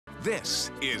This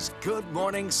is Good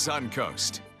Morning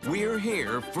Suncoast. We're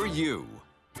here for you.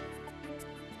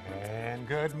 And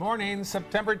good morning,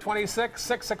 September 26th,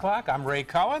 6 o'clock. I'm Ray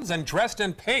Collins and dressed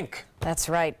in pink. That's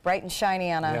right, bright and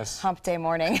shiny on a hump day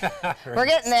morning. We're We're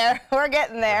getting there. We're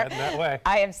getting there. Heading that way.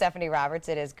 I am Stephanie Roberts.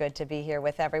 It is good to be here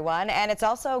with everyone. And it's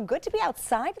also good to be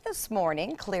outside this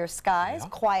morning. Clear skies,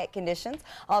 quiet conditions.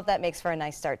 All of that makes for a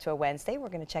nice start to a Wednesday. We're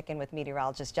going to check in with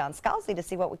meteorologist John Scalzi to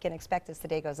see what we can expect as the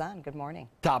day goes on. Good morning.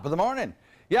 Top of the morning.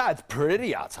 Yeah, it's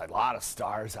pretty outside. A lot of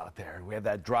stars out there. We have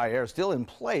that dry air still in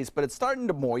place, but it's starting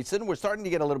to moisten. We're starting to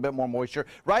get a little bit more moisture.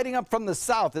 Riding up from the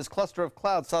south, this cluster of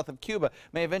clouds south of Cuba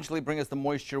may eventually bring us the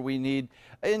moisture we need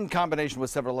in combination with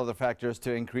several other factors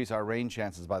to increase our rain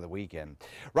chances by the weekend.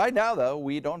 Right now, though,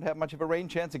 we don't have much of a rain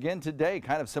chance again today,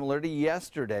 kind of similar to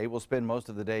yesterday. We'll spend most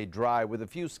of the day dry with a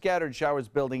few scattered showers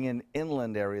building in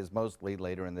inland areas mostly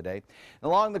later in the day.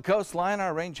 Along the coastline,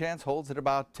 our rain chance holds at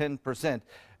about 10%.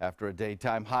 After a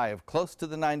daytime high of close to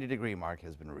the 90-degree mark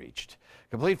has been reached.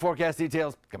 Complete forecast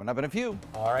details coming up in a few.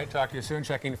 All right, talk to you soon.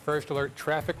 Checking first alert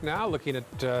traffic now. Looking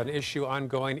at an issue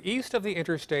ongoing east of the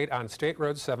interstate on State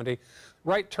Road 70.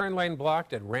 Right turn lane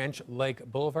blocked at Ranch Lake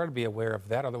Boulevard. Be aware of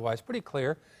that. Otherwise, pretty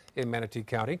clear in Manatee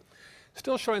County.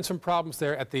 Still showing some problems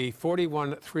there at the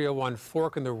 41-301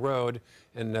 fork in the road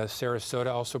in Sarasota.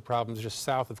 Also problems just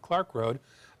south of Clark Road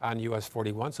on US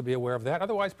 41, so be aware of that.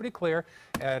 Otherwise, pretty clear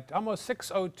at almost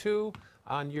 6:02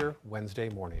 on your Wednesday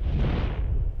morning.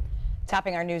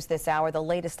 Topping our news this hour, the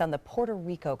latest on the Puerto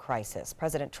Rico crisis.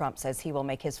 President Trump says he will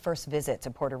make his first visit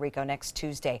to Puerto Rico next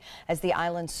Tuesday as the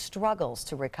island struggles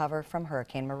to recover from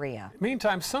Hurricane Maria.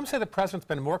 Meantime, some say the president's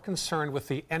been more concerned with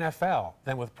the NFL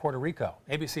than with Puerto Rico.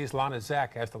 ABC's Lana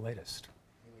Zach has the latest.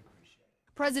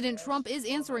 President Trump is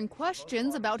answering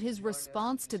questions about his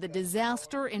response to the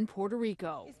disaster in Puerto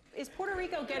Rico. Is Puerto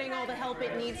Rico getting all the help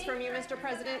it needs from you, Mr.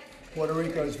 President? Puerto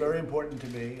Rico is very important to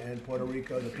me, and Puerto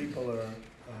Rico, the people are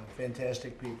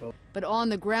fantastic people. But on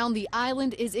the ground, the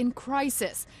island is in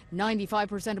crisis.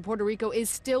 95% of Puerto Rico is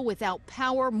still without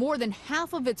power, more than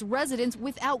half of its residents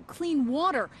without clean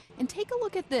water. And take a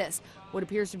look at this. What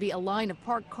appears to be a line of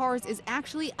parked cars is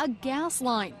actually a gas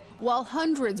line, while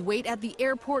hundreds wait at the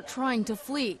airport trying to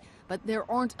flee. But there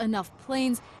aren't enough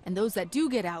planes, and those that do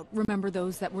get out remember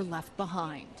those that were left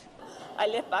behind. I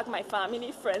left back my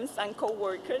family, friends, and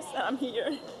co-workers, and I'm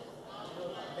here.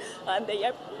 And they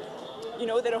are, you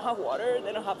know, they don't have water,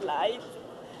 they don't have light,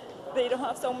 they don't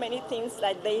have so many things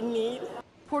that they need.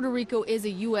 Puerto Rico is a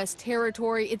U.S.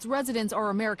 territory. Its residents are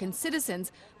American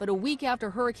citizens. But a week after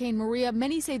Hurricane Maria,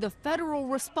 many say the federal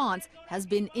response has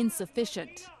been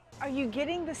insufficient. Are you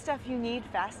getting the stuff you need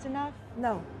fast enough?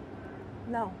 No.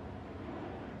 No.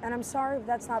 And I'm sorry if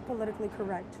that's not politically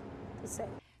correct to say.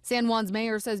 San Juan's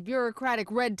mayor says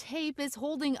bureaucratic red tape is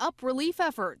holding up relief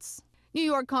efforts. New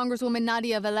York Congresswoman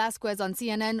Nadia Velázquez on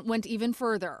CNN went even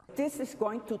further. This is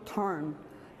going to turn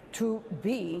to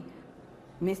be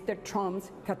Mr. Trump's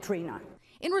Katrina.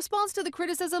 In response to the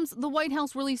criticisms, the White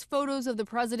House released photos of the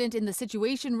president in the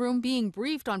Situation Room being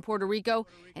briefed on Puerto Rico,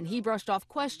 and he brushed off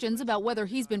questions about whether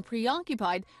he's been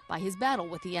preoccupied by his battle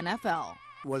with the NFL.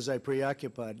 Was I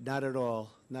preoccupied? Not at all.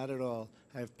 Not at all.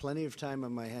 I have plenty of time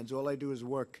on my hands. All I do is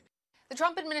work. The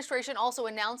Trump administration also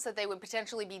announced that they would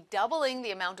potentially be doubling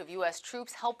the amount of U.S.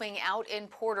 troops helping out in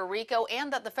Puerto Rico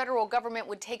and that the federal government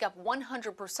would take up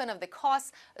 100% of the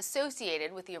costs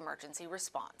associated with the emergency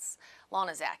response.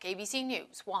 Lana Zach, ABC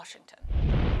News, Washington.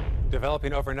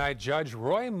 Developing overnight, Judge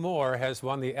Roy Moore has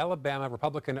won the Alabama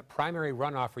Republican primary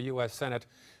runoff for U.S. Senate,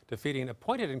 defeating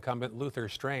appointed incumbent Luther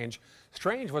Strange.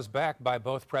 Strange was backed by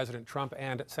both President Trump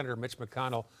and Senator Mitch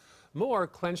McConnell. Moore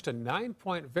clinched a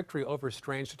 9-point victory over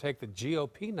Strange to take the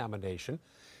GOP nomination.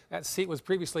 That seat was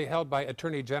previously held by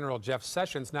Attorney General Jeff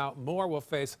Sessions. Now Moore will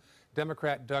face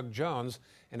Democrat Doug Jones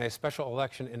in a special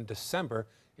election in December.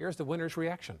 Here's the winner's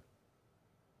reaction.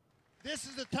 This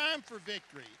is a time for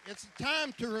victory. It's a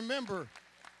time to remember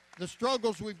the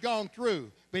struggles we've gone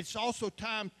through, but it's also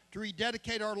time to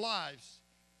rededicate our lives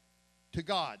to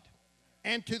God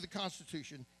and to the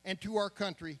Constitution and to our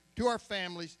country, to our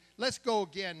families. Let's go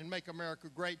again and make America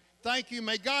great. Thank you.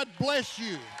 May God bless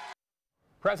you.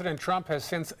 President Trump has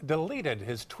since deleted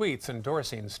his tweets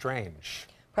endorsing Strange.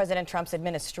 President Trump's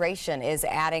administration is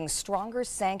adding stronger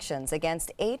sanctions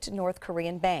against 8 North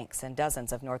Korean banks and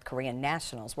dozens of North Korean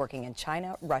nationals working in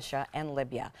China, Russia, and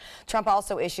Libya. Trump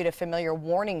also issued a familiar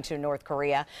warning to North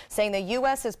Korea, saying the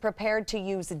U.S. is prepared to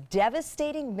use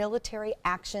devastating military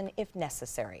action if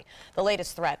necessary. The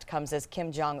latest threat comes as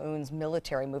Kim Jong-un's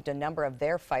military moved a number of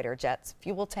their fighter jets,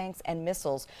 fuel tanks, and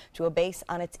missiles to a base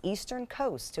on its eastern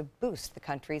coast to boost the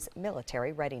country's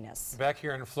military readiness. Back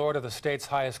here in Florida, the state's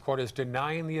highest court is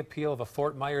denying denying the appeal of a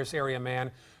Fort Myers area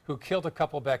man who killed a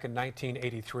couple back in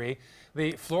 1983.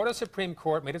 The Florida Supreme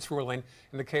Court made its ruling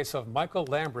in the case of Michael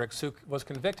Lambrix, who was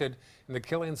convicted in the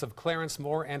killings of Clarence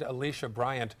Moore and Alicia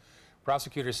Bryant.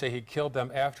 Prosecutors say he killed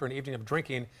them after an evening of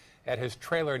drinking at his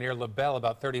trailer near LaBelle,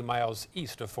 about 30 miles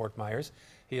east of Fort Myers.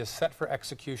 He is set for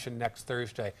execution next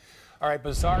Thursday. All right,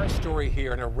 bizarre story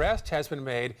here. An arrest has been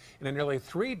made in a nearly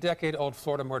 3-decade-old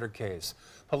Florida murder case.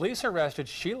 Police arrested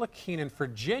Sheila Keene in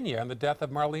Virginia on the death of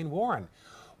Marlene Warren.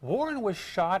 Warren was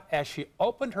shot as she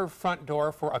opened her front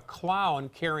door for a clown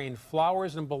carrying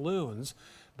flowers and balloons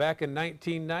back in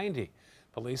 1990.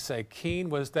 Police say Keene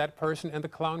was that person in the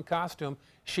clown costume.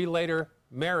 She later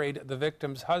married the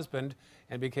victim's husband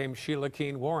and became Sheila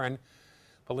Keene Warren.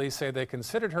 Police say they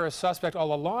considered her a suspect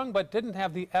all along, but didn't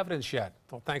have the evidence yet.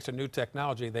 Well, thanks to new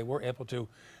technology, they were able to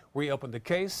reopen the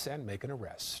case and make an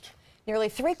arrest. Nearly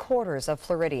 3/4 of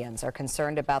Floridians are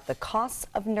concerned about the costs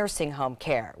of nursing home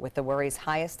care, with the worries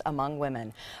highest among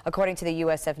women. According to the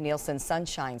USF Nielsen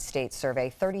Sunshine State Survey,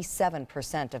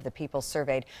 37% of the people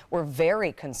surveyed were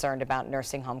very concerned about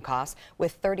nursing home costs,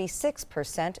 with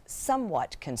 36%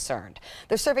 somewhat concerned.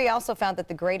 The survey also found that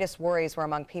the greatest worries were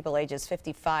among people ages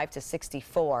 55 to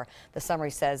 64. The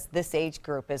summary says this age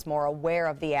group is more aware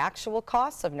of the actual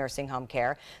costs of nursing home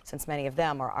care, since many of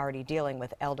them are already dealing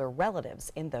with elder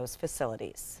relatives in those facilities.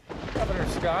 Governor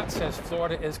Scott says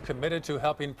Florida is committed to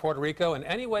helping Puerto Rico in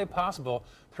any way possible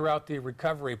throughout the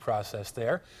recovery process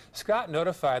there. Scott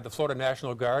notified the Florida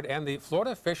National Guard and the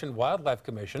Florida Fish and Wildlife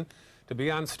Commission to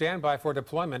be on standby for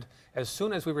deployment as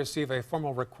soon as we receive a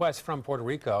formal request from Puerto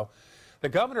Rico. The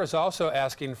governor is also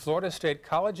asking Florida state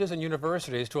colleges and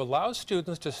universities to allow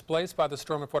students displaced by the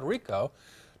storm in Puerto Rico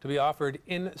to be offered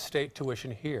in-state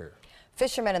tuition here.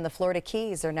 Fishermen in the Florida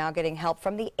Keys are now getting help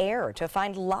from the air to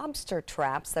find lobster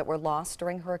traps that were lost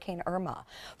during Hurricane Irma.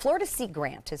 Florida Sea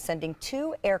Grant is sending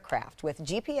 2 aircraft with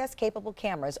GPS-capable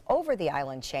cameras over the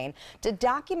island chain to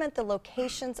document the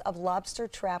locations of lobster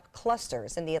trap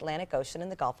clusters in the Atlantic Ocean and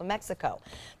the Gulf of Mexico.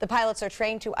 The pilots are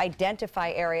trained to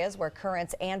identify areas where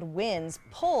currents and winds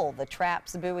pull the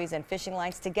traps, buoys, and fishing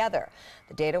lines together.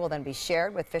 The data will then be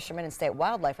shared with fishermen and state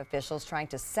wildlife officials trying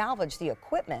to salvage the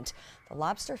equipment. The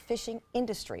lobster fishing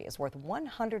industry is worth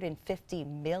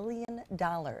 $150 million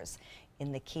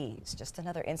in the Keys. Just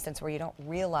another instance where you don't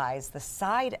realize the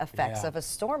side effects of a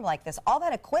storm like this. All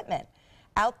that equipment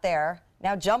out there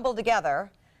now jumbled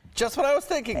together. Just what I was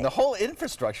thinking. The whole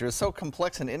infrastructure is so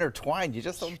complex and intertwined. You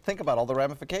just don't think about all the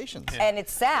ramifications. And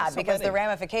it's sad because the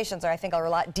ramifications are, I think, are a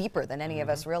lot deeper than any of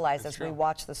us realize as we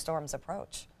watch the storms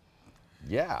approach.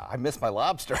 Yeah, I miss my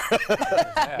lobster.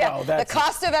 The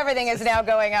cost of everything is now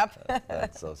going up.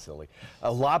 That's so silly.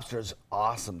 Lobster is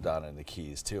awesome down in the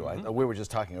Keys, too. We were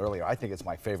just talking earlier. I think it's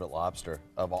my favorite lobster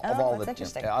of all that's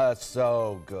interesting. It's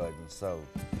so good and so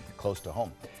close to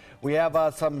home. We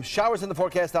have some showers in the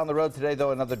forecast down the road today, though.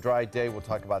 Another dry day. We'll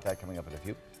talk about that coming up in a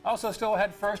few. Also still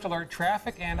ahead, first alert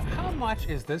traffic, and how much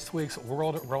is this week's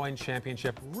World Rowing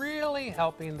Championship really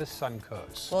helping the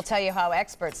Suncoast? We'll tell you how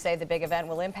experts say the big event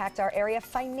will impact our area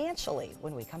financially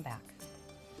when we come back.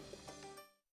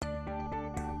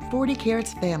 40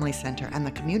 Carats Family Center and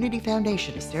the Community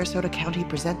Foundation of Sarasota County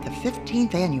present the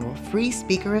 15th annual free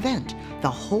speaker event,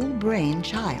 The Whole Brain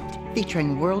Child,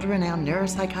 featuring world-renowned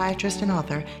neuropsychiatrist and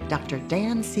author Dr.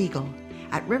 Dan Siegel,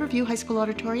 at Riverview High School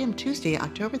Auditorium Tuesday,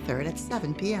 October 3rd at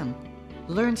 7 p.m.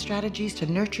 Learn strategies to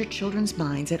nurture children's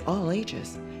minds at all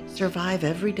ages, survive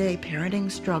everyday parenting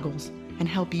struggles, and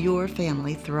help your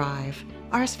family thrive.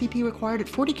 RSVP required at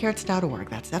 40carats.org.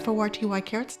 That's FORTY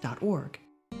carats.org.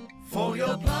 For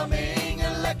your plumbing,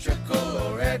 electrical,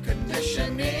 or air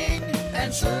conditioning,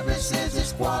 and services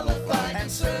is qualified, and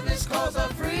service calls are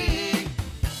free.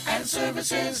 And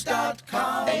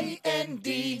services.com,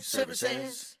 AND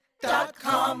services.com.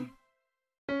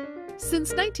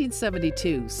 Since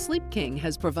 1972, Sleep King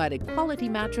has provided quality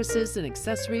mattresses and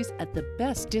accessories at the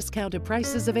best discounted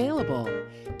prices available.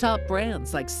 Top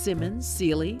brands like Simmons,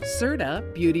 Sealy, Serta,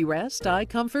 Beautyrest,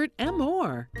 iComfort, and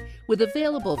more. With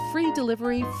available free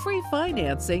delivery, free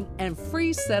financing, and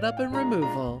free setup and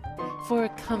removal. For a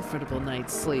comfortable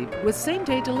night's sleep with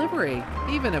same-day delivery,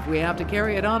 even if we have to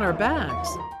carry it on our backs.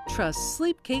 Trust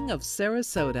Sleep King of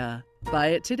Sarasota. Buy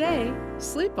it today,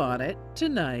 sleep on it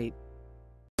tonight.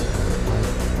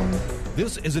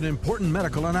 This is an important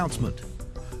medical announcement.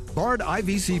 Bard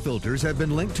IVC filters have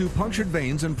been linked to punctured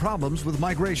veins and problems with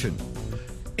migration.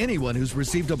 Anyone who's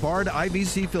received a Bard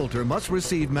IVC filter must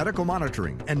receive medical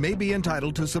monitoring and may be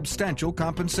entitled to substantial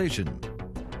compensation.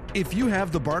 If you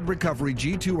have the Bard Recovery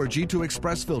G2 or G2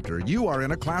 Express filter, you are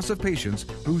in a class of patients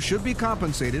who should be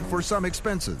compensated for some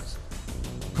expenses.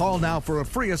 Call now for a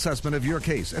free assessment of your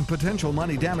case and potential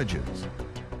money damages.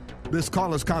 This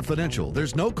call is confidential.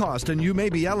 There's no cost and you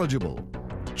may be eligible.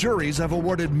 Juries have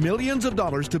awarded millions of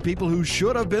dollars to people who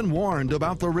should have been warned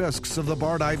about the risks of the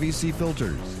Bard IVC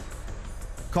filters.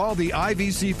 Call the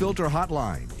IVC filter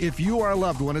hotline if you or a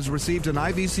loved one has received an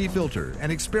IVC filter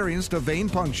and experienced a vein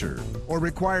puncture or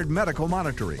required medical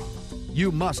monitoring.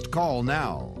 You must call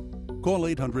now. Call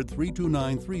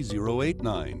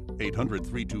 800-329-3089.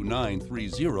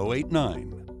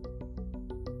 800-329-3089.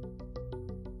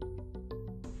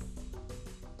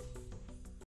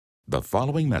 The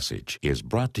following message is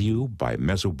brought to you by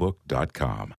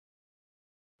Mesobook.com.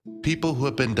 People who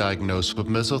have been diagnosed with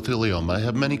mesothelioma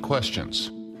have many questions.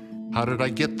 How did I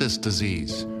get this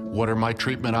disease? What are my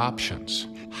treatment options?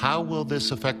 How will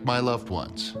this affect my loved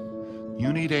ones?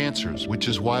 You need answers, which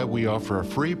is why we offer a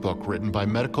free book written by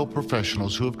medical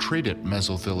professionals who have treated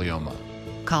mesothelioma.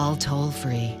 Call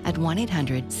toll-free at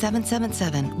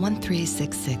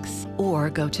 1-800-777-1366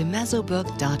 or go to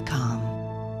Mesobook.com.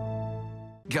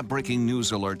 Get breaking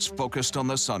news alerts focused on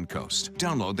the Suncoast.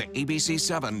 Download the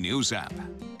ABC7 News app.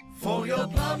 For your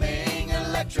plumbing,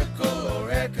 electrical, or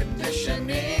air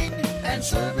conditioning, and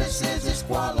services is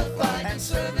qualified, and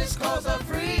service calls are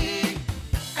free.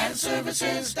 And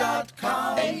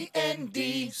services.com.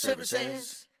 A-N-D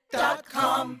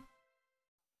services.com.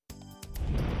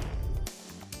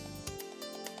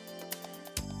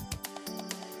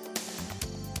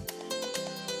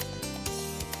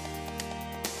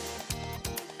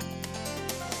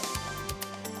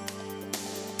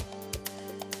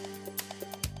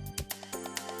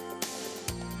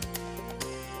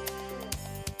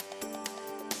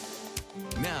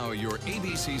 Now your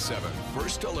ABC7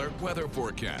 First Alert Weather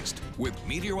Forecast with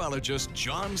meteorologist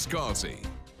John Scalzi.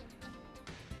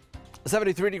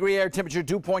 73-degree air temperature,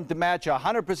 dew point to match,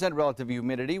 100% relative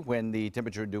humidity when the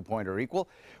temperature and dew point are equal.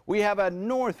 We have a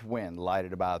north wind light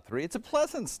at about 3. It's a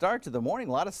pleasant start to the morning.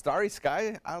 A lot of starry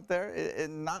sky out there.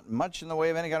 Not much in the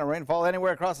way of any kind of rainfall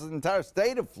anywhere across the entire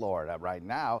state of Florida right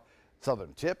now.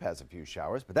 Southern tip has a few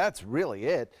showers, but that's really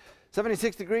it.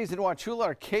 76 degrees in Wauchula,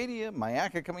 Arcadia,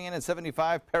 Mayaca coming in at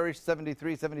 75, Parrish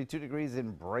 73, 72 degrees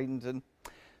in Bradenton,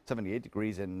 78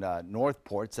 degrees in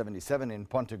Northport, 77 in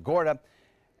Punta Gorda.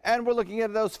 And we're looking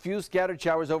at those few scattered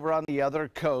showers over on the other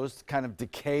coast, kind of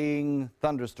decaying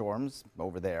thunderstorms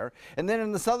over there. And then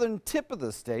in the southern tip of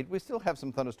the state, we still have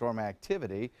some thunderstorm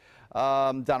activity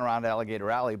down around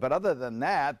Alligator Alley. But other than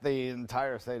that, the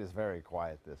entire state is very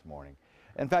quiet this morning.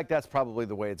 In fact, that's probably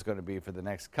the way it's going to be for the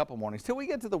next couple mornings till we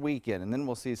get to the weekend, and then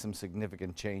we'll see some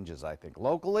significant changes, I think.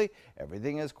 Locally,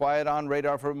 everything is quiet on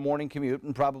radar for a morning commute,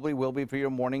 and probably will be for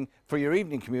your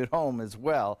evening commute home as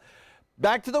well.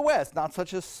 Back to the west, not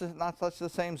such the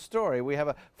same story. We have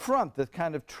a front that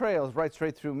kind of trails right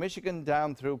straight through Michigan,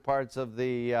 down through parts of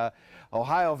the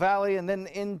Ohio Valley, and then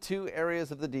into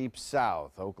areas of the deep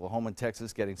south. Oklahoma and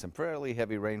Texas getting some fairly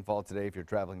heavy rainfall today if you're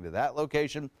traveling to that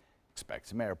location. Expect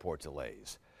some airport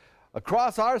delays.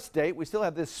 Across our state, we still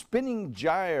have this spinning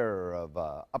gyre of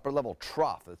upper-level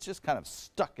trough that's just kind of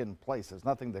stuck in place. There's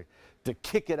nothing to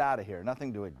kick it out of here,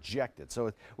 nothing to eject it.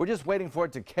 So we're just waiting for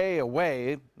it to decay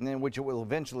away, which it will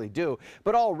eventually do.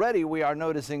 But already we are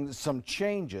noticing some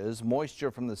changes.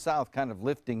 Moisture from the south kind of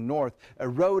lifting north,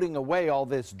 eroding away all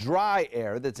this dry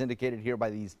air that's indicated here by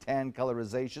these tan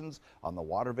colorizations on the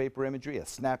water vapor imagery, a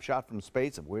snapshot from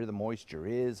space of where the moisture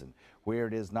is and where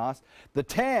it is not. The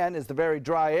tan is the very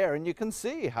dry air, and you can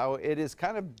see how it is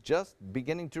kind of just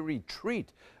beginning to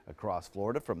retreat across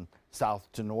Florida from south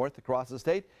to north across the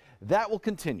state. That will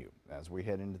continue as we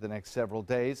head into the next several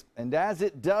days, and as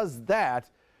it does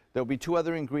that, there'll be two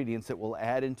other ingredients that will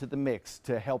add into the mix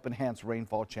to help enhance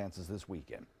rainfall chances this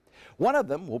weekend. One of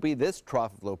them will be this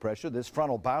trough of low pressure, this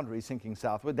frontal boundary sinking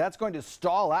southward. That's going to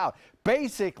stall out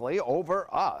basically over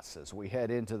us as we head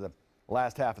into the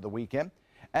last half of the weekend.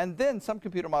 And then some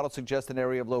computer models suggest an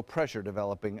area of low pressure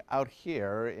developing out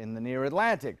here in the near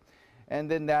Atlantic. And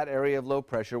then that area of low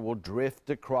pressure will drift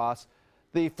across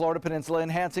the Florida Peninsula,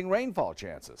 enhancing rainfall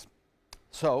chances.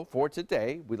 So for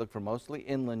today, we look for mostly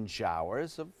inland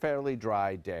showers, a fairly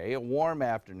dry day, a warm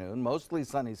afternoon, mostly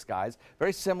sunny skies,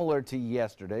 very similar to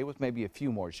yesterday with maybe a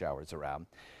few more showers around.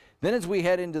 Then as we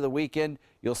head into the weekend,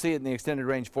 you'll see it in the extended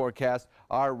range forecast,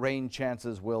 our rain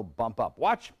chances will bump up.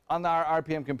 Watch on our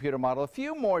RPM computer model, a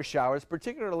few more showers,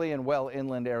 particularly in well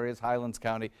inland areas, Highlands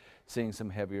County, seeing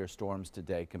some heavier storms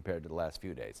today compared to the last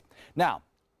few days. Now,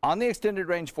 on the extended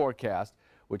range forecast,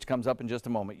 which comes up in just a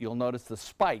moment, you'll notice the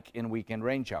spike in weekend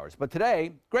rain showers. But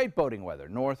today, great boating weather.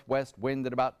 Northwest wind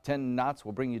at about 10 knots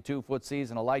will bring you 2-foot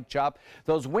seas and a light chop.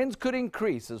 Those winds could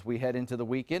increase as we head into the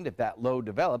weekend. If that low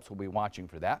develops, we'll be watching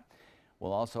for that.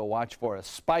 We'll also watch for a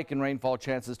spike in rainfall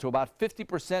chances to about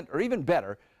 50% or even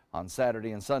better on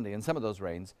Saturday and Sunday, and some of those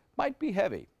rains might be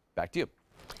heavy. Back to you.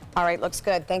 All right, looks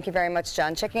good. Thank you very much,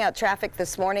 John. Checking out traffic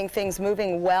this morning, things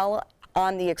moving well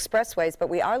on the expressways, but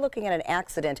we are looking at an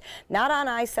accident, not on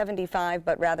I-75,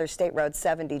 but rather State Road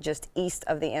 70, just east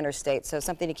of the interstate. So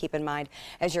something to keep in mind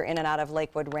as you're in and out of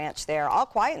Lakewood Ranch there. All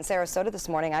quiet in Sarasota this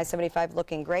morning. I-75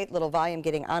 looking great. Little volume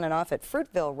getting on and off at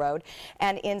Fruitville Road.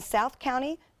 And in South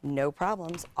County, no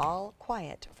problems, all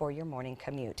quiet for your morning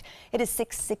commute. It is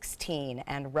 6:16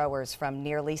 and rowers from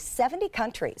nearly 70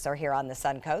 countries are here on the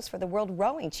Suncoast for the World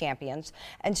Rowing Champions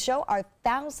and show our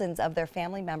thousands of their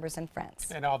family members and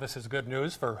friends. And all this is good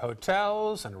news for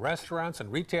hotels and restaurants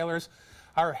and retailers.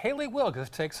 Our Haley Wilgus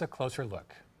takes a closer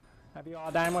look. Have you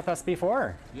all dined with us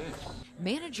before? Yes.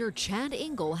 Manager Chad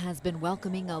Engel has been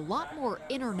welcoming a lot more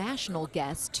international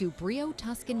guests to Brio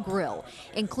Tuscan Grill,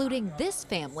 including this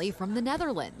family from the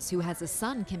Netherlands who has a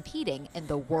son competing in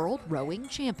the World Rowing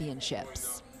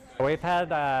Championships. We've had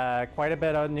quite a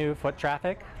bit of new foot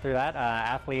traffic through that.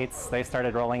 Athletes, they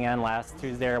started rolling in last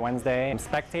Tuesday or Wednesday.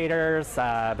 Spectators,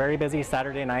 very busy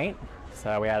Saturday night.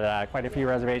 So we had quite a few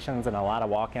reservations and a lot of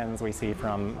walk-ins we see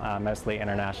from mostly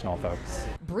international folks.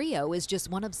 Brio is just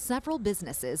one of several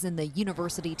businesses in the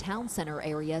University Town Center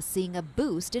area seeing a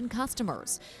boost in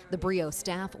customers. The Brio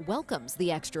staff welcomes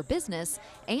the extra business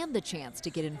and the chance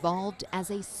to get involved as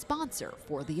a sponsor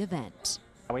for the event.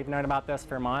 We've known about this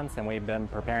for months and we've been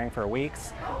preparing for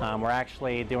weeks. We're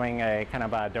actually doing a kind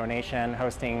of a donation,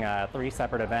 hosting 3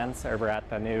 separate events over at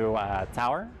the new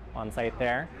tower on site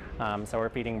there. So we're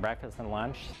feeding breakfast and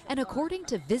lunch. And according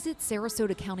to Visit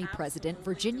Sarasota County President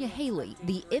Virginia Haley,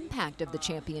 the impact of the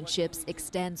championships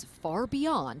extends far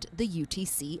beyond the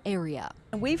UTC area.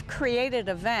 We've created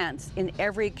events in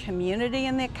every community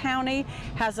in the county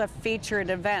has a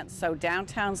featured event. So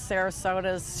downtown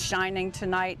Sarasota's shining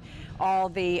tonight. All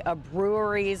the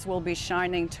breweries will be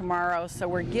shining tomorrow. So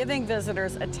we're giving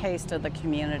visitors a taste of the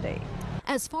community.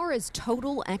 As far as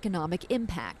total economic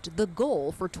impact, the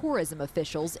goal for tourism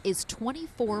officials is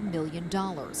 $24 million.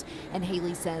 And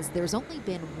Haley says there's only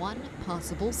been one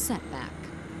possible setback.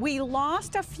 We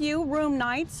lost a few room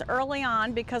nights early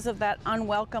on because of that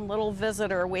unwelcome little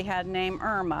visitor we had named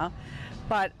Irma.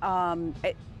 But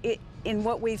in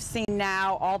what we've seen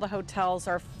now, all the hotels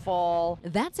are full.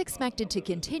 That's expected to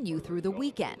continue through the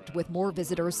weekend, with more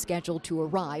visitors scheduled to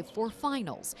arrive for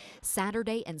finals.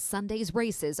 Saturday and Sunday's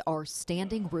races are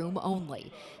standing room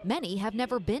only. Many have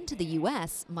never been to the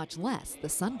U.S., much less the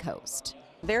Suncoast.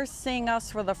 They're seeing us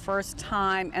for the first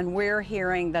time, and we're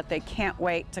hearing that they can't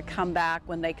wait to come back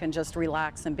when they can just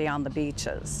relax and be on the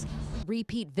beaches.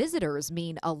 Repeat visitors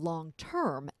mean a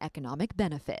long-term economic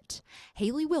benefit.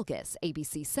 Haley Wilgus,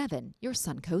 ABC 7, your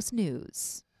Suncoast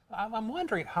News. I'm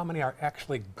wondering how many are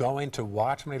actually going to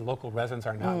watch, how many local residents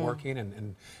are not working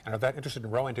and are that interested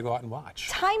in rowing to go out and watch.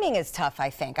 Timing is tough, I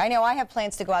think. I know I have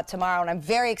plans to go out tomorrow, and I'm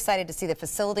very excited to see the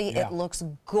facility. Yeah. It looks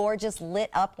gorgeous, lit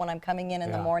up when I'm coming in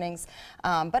the mornings.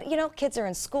 But, you know, kids are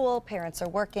in school, parents are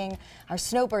working. Our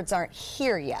snowbirds aren't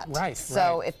here yet. Right,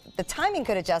 So if the timing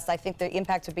could adjust, I think the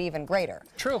impact would be even greater.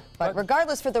 True. But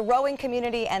regardless, for the rowing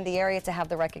community and the area to have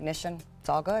the recognition, it's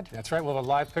all good. That's right. We'll have a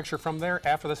live picture from there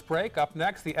after this break. Up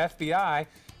next, the FBI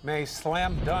may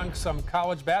slam dunk some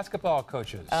college basketball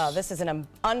coaches. Oh, this is an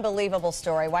unbelievable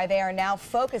story. Why they are now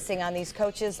focusing on these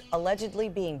coaches allegedly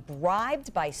being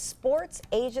bribed by sports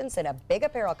agents and a big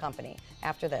apparel company.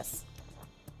 After this.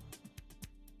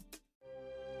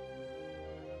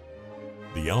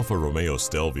 The Alfa Romeo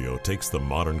Stelvio takes the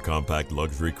modern compact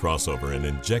luxury crossover and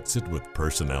injects it with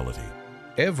personality.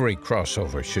 Every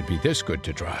crossover should be this good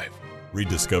to drive.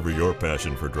 Rediscover your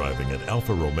passion for driving at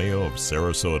Alfa Romeo of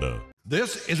Sarasota.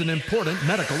 This is an important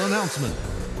medical announcement.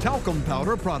 Talcum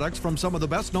powder products from some of the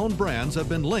best-known brands have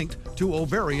been linked to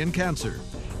ovarian cancer.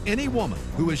 Any woman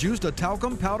who has used a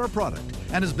talcum powder product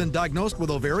and has been diagnosed with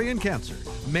ovarian cancer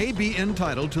may be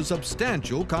entitled to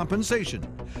substantial compensation.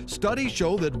 Studies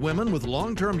show that women with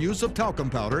long-term use of talcum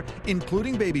powder,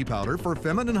 including baby powder for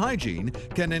feminine hygiene,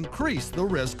 can increase the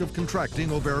risk of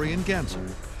contracting ovarian cancer.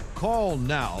 Call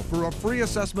now for a free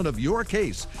assessment of your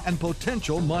case and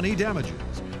potential money damages.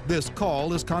 This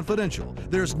call is confidential,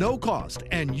 there's no cost,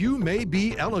 and you may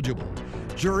be eligible.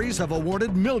 Juries have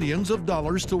awarded millions of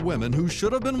dollars to women who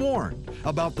should have been warned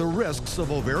about the risks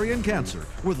of ovarian cancer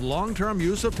with long-term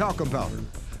use of talcum powder.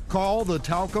 Call the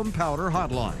Talcum Powder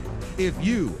Hotline. If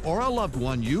you or a loved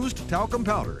one used talcum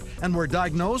powder and were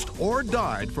diagnosed or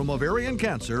died from ovarian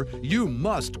cancer, you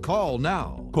must call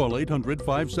now. Call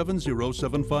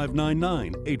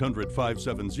 800-570-7599,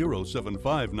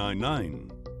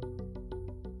 800-570-7599.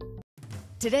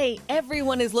 Today,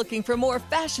 everyone is looking for more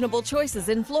fashionable choices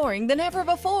in flooring than ever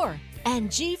before.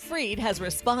 And G. Fried has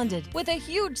responded with a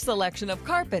huge selection of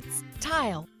carpets,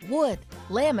 tile, wood,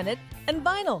 laminate, and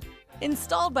vinyl.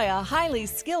 Installed by a highly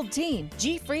skilled team,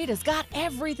 G. Fried has got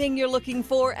everything you're looking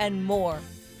for and more.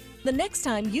 The next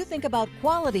time you think about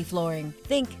quality flooring,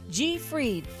 think G.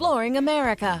 Fried Flooring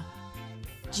America.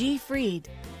 G. Fried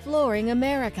Flooring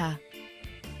America.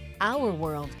 Our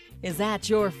world is at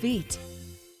your feet.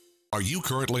 Are you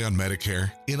currently on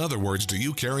Medicare? In other words, do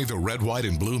you carry the red, white,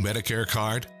 and blue Medicare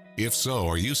card? If so,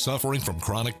 are you suffering from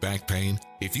chronic back pain?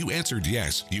 If you answered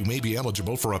yes, you may be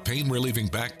eligible for a pain-relieving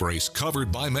back brace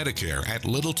covered by Medicare at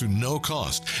little to no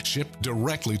cost, shipped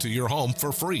directly to your home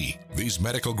for free. These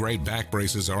medical-grade back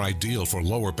braces are ideal for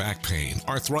lower back pain,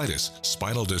 arthritis,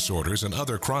 spinal disorders, and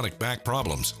other chronic back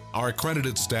problems. Our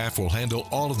accredited staff will handle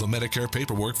all of the Medicare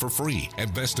paperwork for free,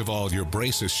 and best of all, your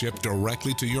brace is shipped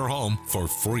directly to your home for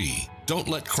free. Don't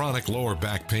let chronic lower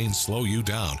back pain slow you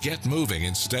down. Get moving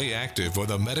and stay active with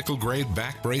a medical-grade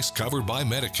back brace covered by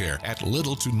Medicare at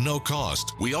little to no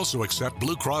cost. We also accept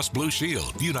Blue Cross Blue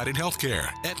Shield, United Healthcare,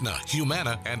 Aetna,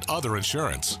 Humana, and other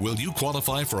insurance. Will you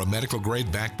qualify for a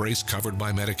medical-grade back brace covered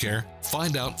by Medicare?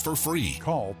 Find out for free.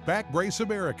 Call Back Brace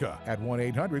America at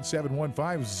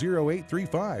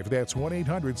 1-800-715-0835. That's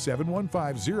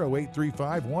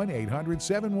 1-800-715-0835,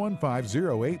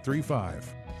 1-800-715-0835.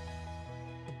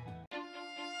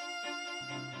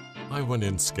 I went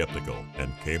in skeptical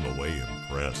and came away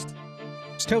impressed.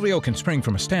 Stelvio can spring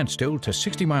from a standstill to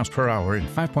 60 miles per hour in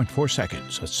 5.4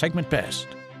 seconds, a segment best.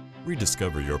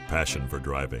 Rediscover your passion for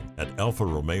driving at Alfa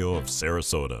Romeo of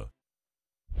Sarasota.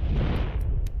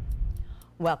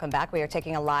 Welcome back. We are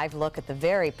taking a live look at the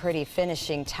very pretty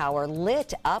finishing tower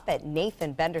lit up at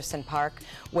Nathan Benderson Park,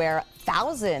 where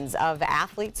thousands of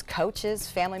athletes, coaches,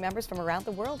 family members from around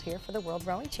the world here for the World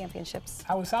Rowing Championships.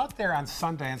 I was out there on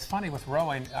Sunday, and it's funny with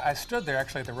rowing. I stood there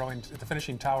actually at the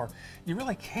finishing tower. You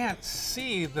really can't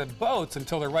see the boats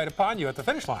until they're right upon you at the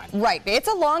finish line. Right. It's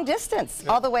a long distance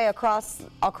all the way across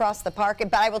the park.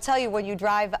 But I will tell you, when you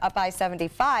drive up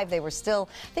I-75, they were still,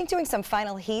 I think, doing some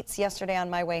final heats yesterday on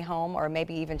my way home, or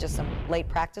maybe even just some late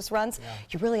practice runs.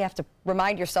 You really have to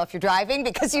remind yourself you're driving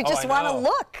because you just want to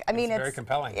look. I mean, it's very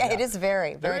compelling. Yeah, it is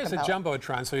very There is compelling. a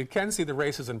Jumbotron, so you can see the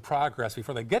races in progress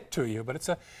before they get to you, but it's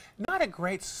not a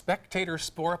great spectator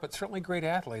sport, but certainly great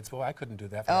athletes. Boy, I couldn't do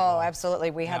that for that long.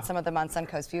 Absolutely. We had some of them on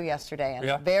Suncoast View yesterday, and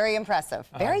Yeah. very impressive.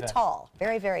 Very tall.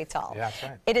 Very, very tall. Yeah, that's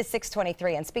right. It is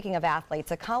 6:23, and speaking of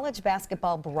athletes, a college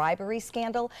basketball bribery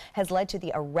scandal has led to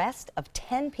the arrest of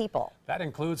 10 people. That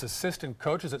includes assistant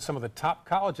coaches at some of the top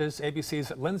colleges.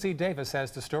 ABC's Lindsay Davis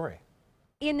has the story.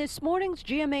 In this morning's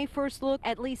GMA First Look,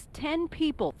 at least 10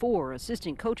 people, 4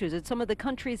 assistant coaches at some of the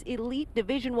country's elite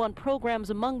Division I programs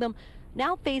among them,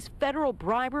 now face federal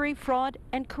bribery, fraud,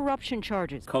 and corruption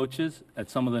charges. Coaches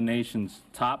at some of the nation's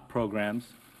top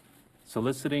programs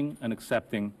soliciting and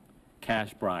accepting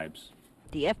cash bribes.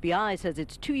 The FBI says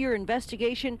its 2-year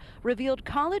investigation revealed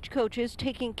college coaches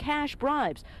taking cash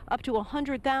bribes up to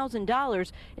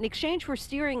 $100,000 in exchange for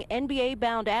steering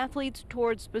NBA-bound athletes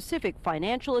towards specific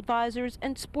financial advisors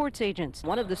and sports agents.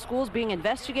 One of the schools being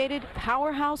investigated,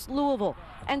 Powerhouse Louisville,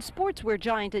 and sportswear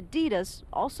giant Adidas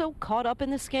also caught up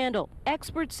in the scandal.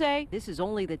 Experts say this is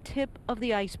only the tip of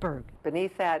the iceberg.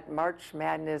 Beneath that March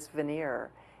Madness veneer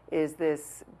is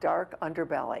this dark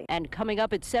underbelly. And coming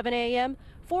up at 7 a.m.,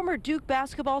 former Duke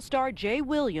basketball star Jay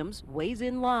Williams weighs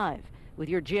in live. With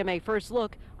your GMA First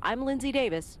Look, I'm Lindsay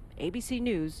Davis, ABC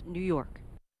News, New York.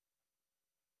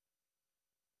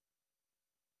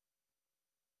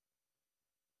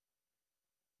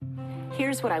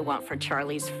 Here's what I want for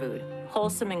Charlie's food.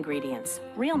 Wholesome ingredients.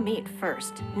 Real meat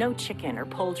first. No chicken or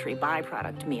poultry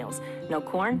byproduct meals. No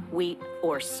corn, wheat,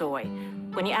 or soy.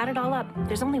 When you add it all up,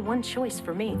 there's only one choice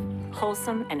for me.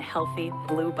 Wholesome and healthy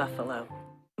Blue Buffalo.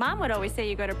 Mom would always say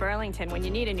you go to Burlington when you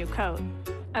need a new coat.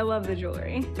 I love the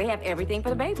jewelry. They have everything for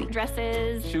the baby.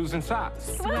 Dresses, shoes and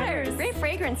socks, sweaters, great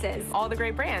fragrances. all the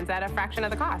great brands at a fraction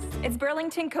of the cost. It's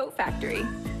Burlington Coat Factory.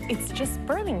 It's just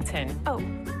Burlington. Oh,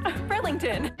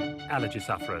 Burlington. Allergy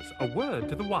sufferers, a word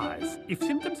to the wise. If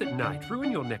symptoms at night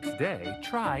ruin your next day,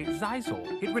 try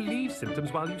Zysol. It relieves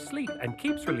symptoms while you sleep and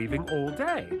keeps relieving all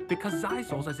day. Because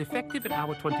Zysol's as effective at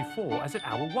hour 24 as at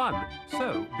hour 1.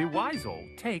 So, be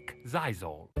Wisol. Take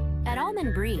Zysol. At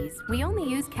Almond Breeze, we only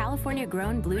use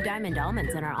California-grown Blue Diamond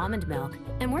almonds in our almond milk,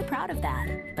 and we're proud of that.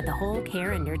 But the whole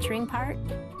care and nurturing part,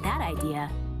 that idea,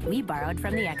 we borrowed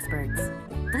from the experts.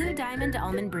 Blue Diamond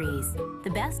Almond Breeze. The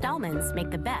best almonds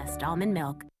make the best almond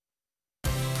milk.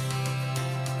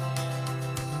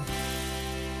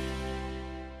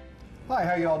 Hi,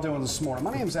 how you all doing this morning?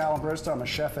 My name is Alan Bristow. I'm a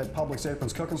chef at Publix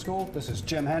Aprons Cooking School. This is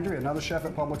Jim Hendry, another chef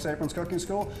at Publix Aprons Cooking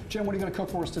School. Jim, what are you going to cook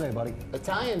for us today, buddy?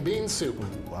 Italian bean soup.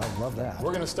 Ooh, I love that.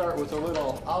 We're going to start with a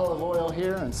little olive oil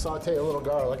here and saute a little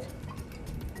garlic.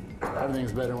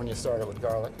 Everything's better when you start it with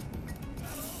garlic.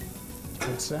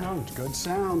 Good sound, good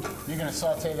sound. You're going to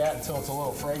saute that until it's a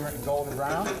little fragrant and golden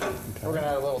brown. Okay. We're going to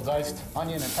add a little diced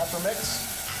onion and pepper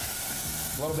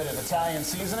mix, a little bit of Italian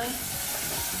seasoning,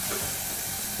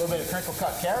 a little bit of crinkle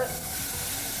cut carrot,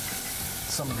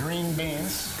 some green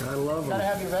beans. Gotta love them. Gotta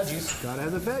have your veggies. Gotta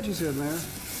have the veggies in there.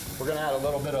 We're gonna add a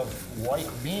little bit of white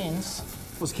beans.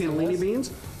 Those cannellini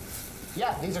beans?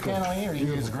 Yeah, these are cannellini, or you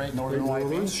can use great northern white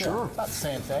beans. Sure. About the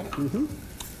same thing.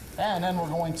 And then we're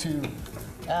going to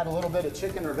add a little bit of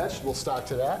chicken or vegetable stock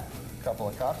to that, a couple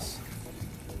of cups.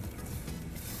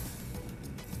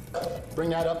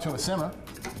 Bring that up to a simmer.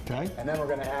 Okay. And then we're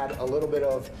going to add a little bit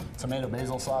of tomato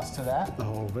basil sauce to that.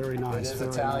 Oh, very nice. It is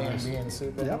Italian bean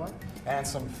soup, anyway. And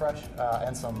some fresh,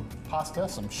 and some pasta,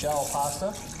 some shell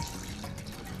pasta.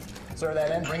 Serve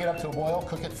that in, bring it up to a boil,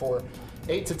 cook it for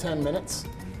 8 to 10 minutes.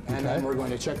 And then we're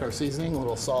going to check our seasoning, a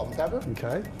little salt and pepper.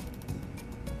 Okay.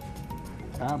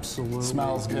 Absolutely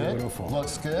Smells good. Beautiful.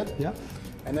 Looks good. Yep.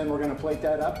 And then we're going to plate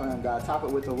that up and top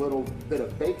it with a little bit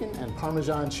of bacon and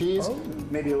Parmesan cheese,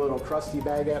 maybe a little crusty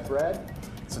baguette bread.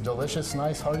 It's a delicious,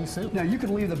 nice, hearty soup. Now, you could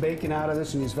leave the bacon out of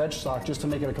this and use veg stock just to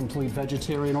make it a complete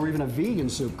vegetarian or even a vegan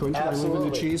soup, couldn't you? Absolutely. By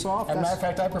leaving the cheese off? As a matter of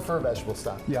fact, I prefer vegetable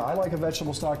stock. Yeah, I like a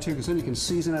vegetable stock too, because then you can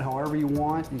season it however you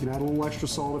want. You can add a little extra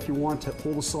salt if you want to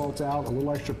pull the salt out, a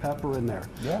little extra pepper in there.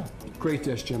 Yeah. Great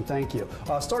dish, Jim. Thank you.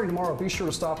 Starting tomorrow, be sure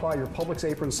to stop by your Publix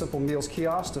Aprons Simple Meals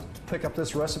kiosk to pick up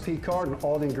this recipe card and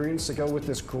all the ingredients to go with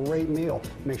this great meal.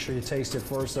 Make sure you taste it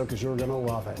first, though, because you're going to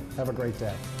love it. Have a great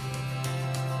day.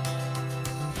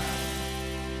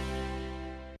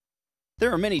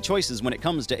 There are many choices when it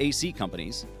comes to AC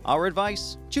companies. Our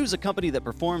advice? Choose a company that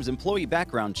performs employee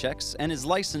background checks and is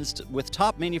licensed with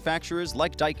top manufacturers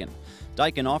like Daikin.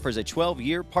 Daikin offers a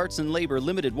 12-year parts and labor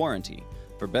limited warranty.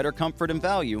 For better comfort and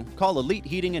value, call Elite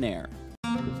Heating and Air.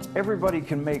 Everybody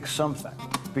can make something,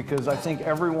 because I think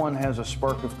everyone has a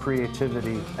spark of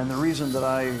creativity, and the reason that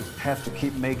I have to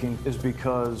keep making is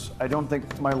because I don't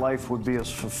think my life would be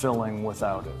as fulfilling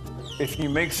without it. If you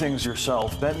make things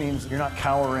yourself, that means you're not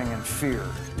cowering in fear.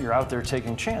 You're out there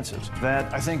taking chances.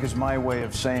 That, I think, is my way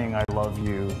of saying I love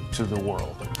you to the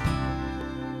world.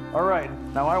 All right,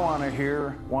 now I want to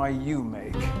hear why you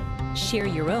make. Share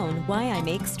your own Why I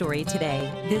Make story today.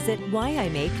 Visit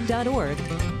whyimake.org.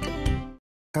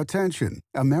 Attention,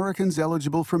 Americans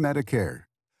eligible for Medicare.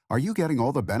 Are you getting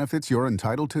all the benefits you're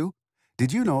entitled to?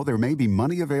 Did you know there may be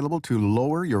money available to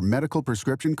lower your medical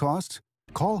prescription costs?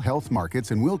 Call Health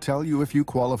Markets and we'll tell you if you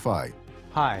qualify.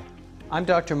 Hi, I'm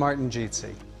Dr. Martin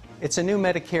Jeetzy. It's a new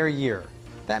Medicare year.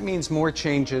 That means more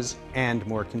changes and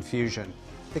more confusion.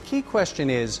 The key question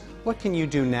is, what can you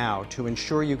do now to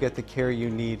ensure you get the care you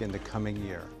need in the coming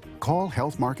year? Call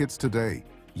Health Markets today.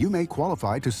 You may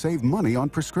qualify to save money on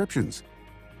prescriptions.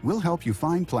 We'll help you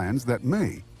find plans that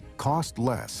may cost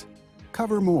less,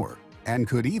 cover more, and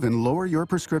could even lower your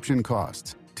prescription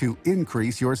costs to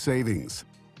increase your savings.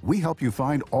 We help you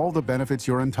find all the benefits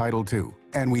you're entitled to,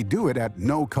 and we do it at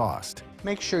no cost.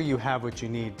 Make sure you have what you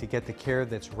need to get the care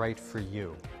that's right for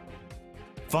you.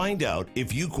 Find out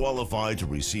if you qualify to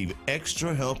receive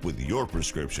extra help with your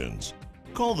prescriptions.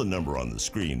 Call the number on the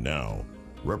screen now.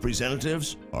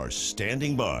 Representatives are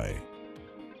standing by.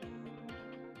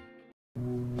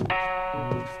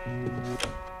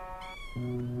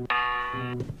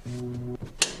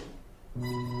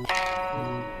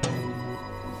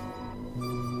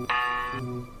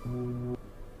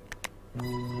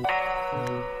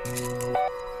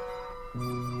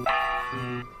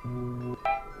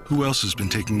 Who else has been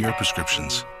taking your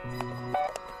prescriptions?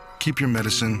 Keep your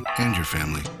medicine and your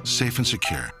family safe and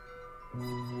secure.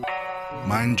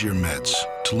 Mind your meds.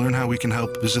 To learn how we can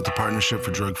help, visit the Partnership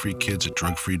for Drug-Free Kids at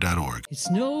drugfree.org. It's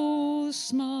no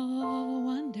small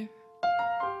wonder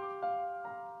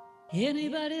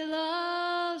anybody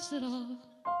loves it all.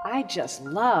 I just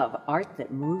love art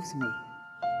that moves me.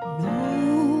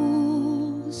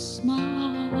 No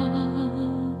small,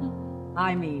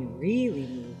 I mean, really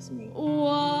moves me.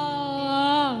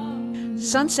 wonder.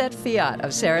 Sunset Fiat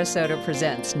of Sarasota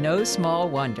presents No Small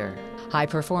Wonder. High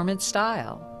performance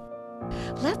style.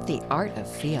 Let the art of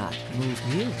Fiat move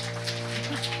you.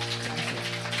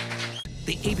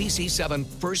 The ABC 7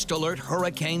 First Alert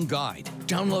Hurricane Guide.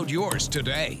 Download yours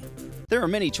today. There are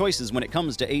many choices when it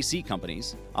comes to AC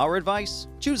companies. Our advice?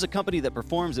 Choose a company that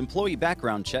performs employee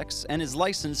background checks and is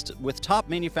licensed with top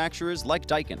manufacturers like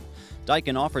Daikin.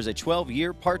 Daikin offers a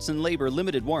 12-year parts and labor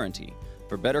limited warranty.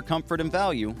 For better comfort and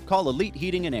value, call Elite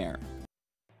Heating and Air.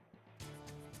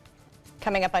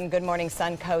 Coming up on Good Morning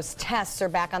Suncoast, tests are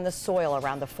back on the soil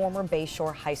around the former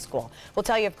Bayshore High School. We'll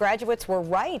tell you if graduates were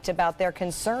right about their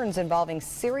concerns involving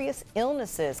serious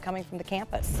illnesses coming from the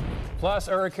campus. Plus,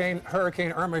 Hurricane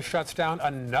Irma shuts down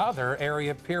another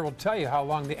area pier. We'll tell you how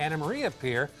long the Anna Maria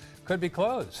Pier could be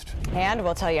closed. And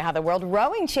we'll tell you how the World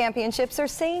Rowing Championships are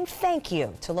saying thank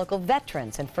you to local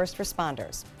veterans and first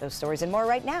responders. Those stories and more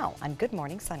right now on Good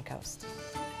Morning Suncoast.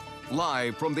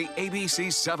 Live from the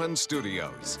ABC 7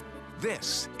 studios.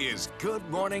 This is Good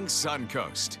Morning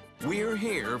Suncoast. We're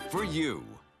here for you.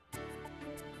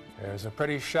 There's a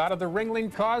pretty shot of the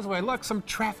Ringling Causeway. Look, some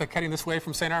traffic heading this way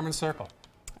from St. Armand's Circle.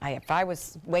 If I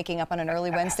was waking up on an early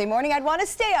Wednesday morning, I'd want to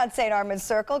stay on St. Armand's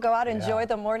Circle, go out, enjoy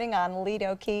the morning on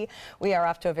Lido Key. We are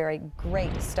off to a very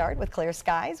great start with clear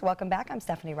skies. Welcome back. I'm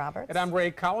Stephanie Roberts. And I'm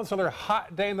Ray Collins. Another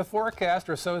hot day in the forecast,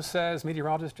 or so says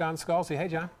meteorologist John Scalzi. Hey,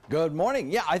 John. Good morning.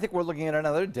 Yeah, I think we're looking at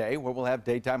another day where we'll have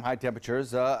daytime high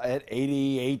temperatures at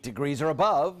 88 degrees or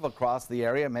above across the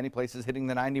area. Many places hitting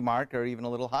the 90 mark or even a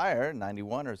little higher,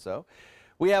 91 or so.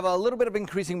 We have a little bit of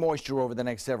increasing moisture over the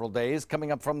next several days.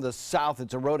 Coming up from the south,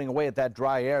 it's eroding away at that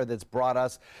dry air that's brought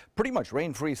us pretty much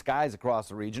rain-free skies across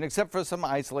the region, except for some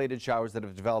isolated showers that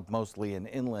have developed mostly in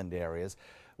inland areas.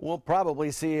 We'll probably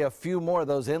see a few more of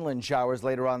those inland showers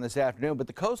later on this afternoon, but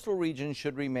the coastal region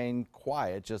should remain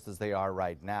quiet just as they are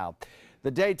right now. The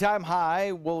daytime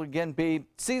high will again be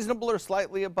seasonable or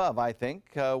slightly above, I think.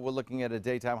 We're looking at a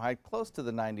daytime high close to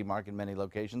the 90 mark in many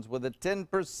locations with a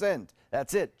 10%,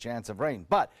 that's it, chance of rain.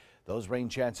 But those rain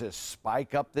chances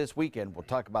spike up this weekend. We'll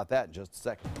talk about that in just a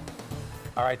second.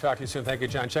 All right, talk to you soon. Thank you,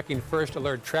 John. Checking first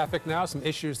alert traffic now. Some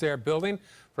issues there building.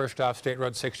 First off, State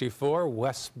Road 64,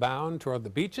 westbound toward the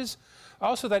beaches.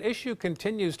 Also, that issue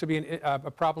continues to be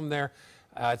a problem there.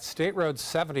 At State Road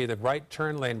 70, the right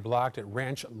turn lane blocked at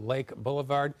Ranch Lake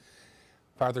Boulevard.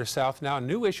 Farther south now,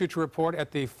 new issue to report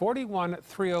at the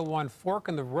 41301 fork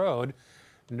in the road.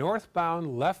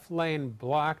 Northbound left lane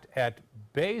blocked at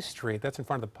Bay Street. That's in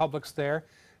front of the Publix there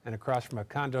and across from a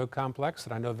condo complex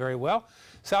that I know very well.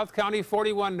 South County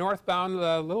 41 northbound,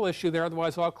 little issue there,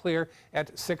 otherwise all clear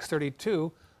at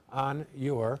 632 on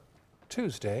your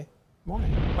Wednesday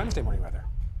morning rather.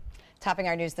 Topping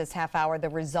our news this half hour, the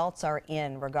results are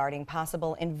in regarding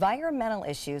possible environmental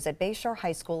issues at Bayshore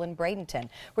High School in Bradenton,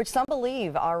 which some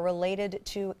believe are related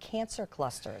to cancer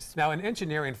clusters. Now, an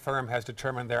engineering firm has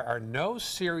determined there are no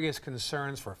serious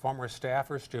concerns for former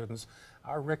staff or students.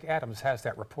 Our Rick Adams has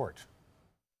that report.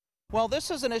 Well,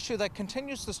 this is an issue that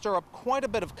continues to stir up quite a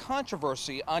bit of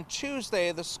controversy. On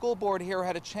Tuesday, the school board here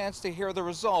had a chance to hear the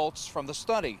results from the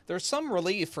study. There's some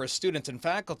relief for students and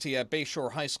faculty at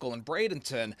Bayshore High School in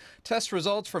Bradenton. Test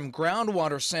results from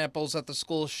groundwater samples at the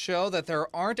school show that there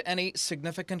aren't any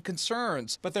significant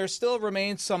concerns, but there still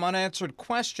remains some unanswered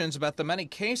questions about the many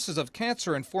cases of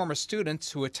cancer in former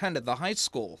students who attended the high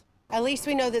school. At least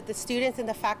we know that the students and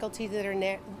the faculty that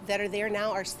are there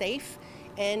now are safe,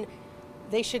 and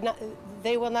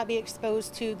they will not be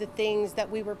exposed to the things that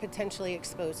we were potentially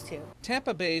exposed to.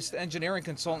 Tampa-based engineering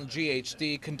consultant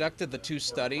GHD conducted the two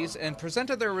studies and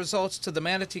presented their results to the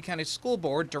Manatee County School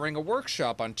Board during a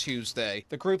workshop on Tuesday.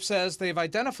 The group says they've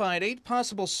identified 8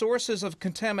 possible sources of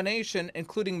contamination,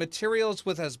 including materials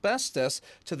with asbestos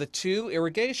to the 2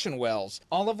 irrigation wells,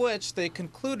 all of which they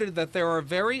concluded that there are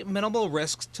very minimal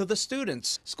risks to the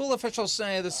students. School officials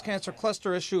say this cancer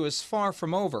cluster issue is far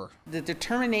from over. The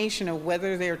determination of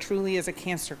whether there truly is a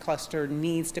cancer cluster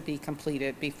needs to be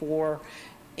completed before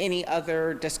any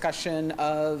other discussion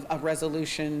of a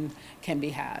resolution can be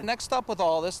had. Next up with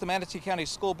all this, the Manatee County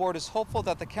School Board is hopeful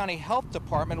that the County Health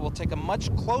Department will take a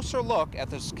much closer look at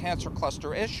this cancer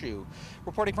cluster issue.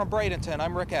 Reporting from Bradenton,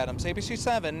 I'm Rick Adams, ABC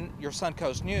 7, your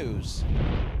Suncoast News.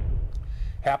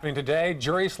 Happening today,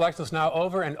 jury selection is now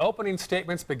over and opening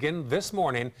statements begin this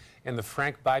morning in the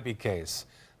Frank Bybee case.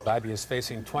 Bybee is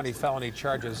facing 20 felony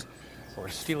charges for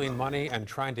stealing money and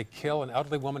trying to kill an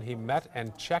elderly woman he met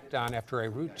and checked on after a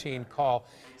routine call.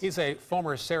 He's a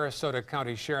former Sarasota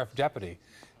County Sheriff deputy.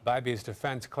 Bybee's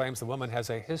defense claims the woman has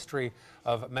a history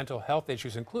of mental health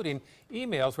issues, including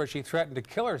emails where she threatened to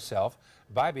kill herself.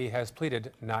 Bybee has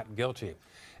pleaded not guilty.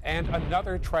 And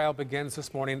another trial begins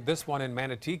this morning, this one in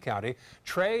Manatee County.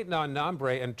 Trey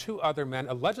Nanambre and 2 other men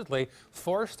allegedly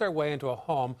forced their way into a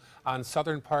home on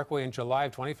Southern Parkway in July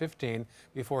of 2015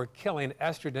 before killing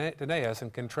Esther Danaeus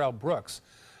and Kentrell Brooks.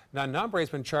 Nanambre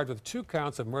has been charged with 2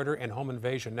 counts of murder and home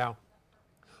invasion. Now,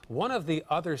 One of the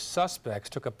other suspects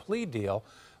took a plea deal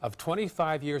of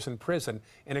 25 years in prison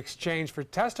in exchange for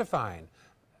testifying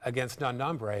against Non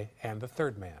Nombre and the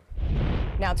third man.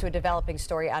 Now to a developing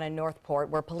story out in Northport,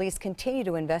 where police continue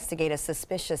to investigate a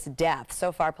suspicious death.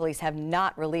 So far, police have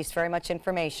not released very much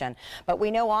information, but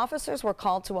we know officers were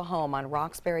called to a home on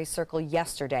Roxbury Circle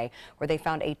yesterday, where they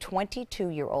found a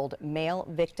 22-year-old male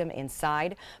victim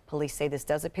inside. Police say this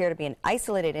does appear to be an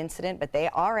isolated incident, but they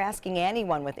are asking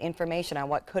anyone with information on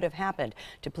what could have happened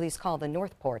to please call the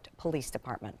Northport Police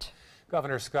Department.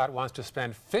 Governor Scott wants to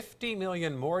spend $50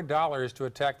 million more to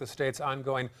attack the state's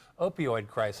ongoing opioid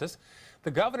crisis. The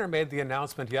governor made the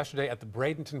announcement yesterday at the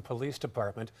Bradenton Police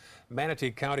Department. Manatee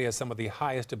County has some of the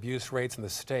highest abuse rates in the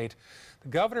state. The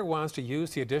governor wants to use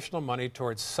the additional money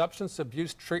towards substance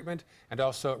abuse treatment and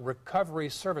also recovery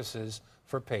services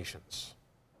for patients.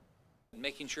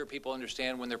 Making sure people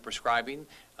understand when they're prescribing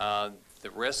the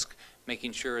risk,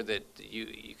 making sure that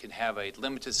you can have a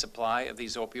limited supply of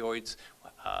these opioids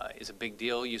is a big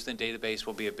deal. Using the database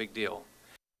will be a big deal.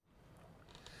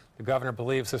 The governor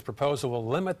believes this proposal will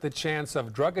limit the chance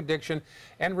of drug addiction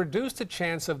and reduce the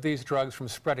chance of these drugs from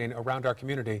spreading around our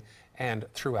community and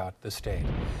throughout the state.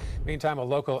 Meantime, a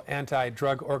local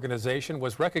anti-drug organization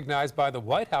was recognized by the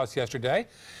White House yesterday.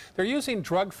 They're using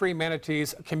Drug-Free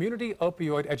Manatee's community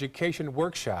opioid education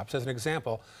workshops as an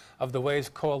example of the ways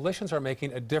coalitions are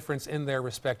making a difference in their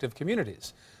respective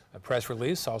communities. A press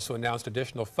release also announced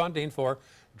additional funding for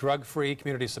drug-free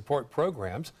community support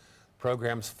programs.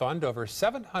 Programs fund over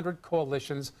 700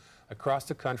 coalitions across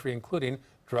the country, including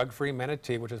Drug-Free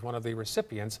Manatee, which is one of the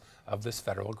recipients of this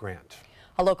federal grant.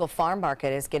 A local farm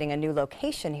market is getting a new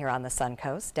location here on the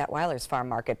Suncoast. Detweiler's Farm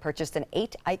Market purchased an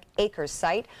 8-acre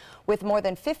site with more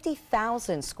than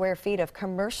 50,000 square feet of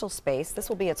commercial space. This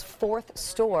will be its 4th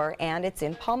store, and it's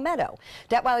in Palmetto.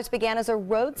 Detweiler's began as a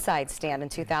roadside stand in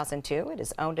 2002. It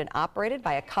is owned and operated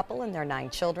by a couple and their 9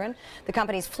 children. The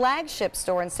company's flagship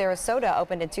store in Sarasota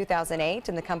opened in 2008,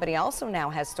 and the company also now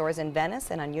has stores in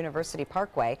Venice and on University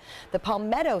Parkway. The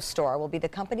Palmetto store will be the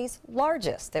company's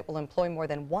largest. It will employ more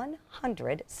than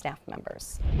 100 staff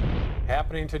members.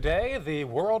 Happening today, the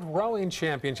World Rowing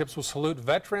Championships will salute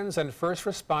veterans and first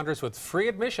responders with free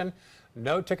admission.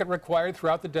 No ticket required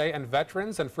throughout the day, and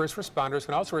veterans and first responders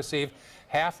can also receive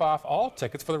half off all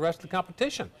tickets for the rest of the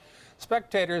competition.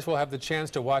 Spectators will have the chance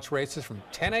to watch races from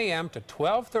 10 a.m. to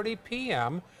 12:30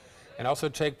 p.m. and also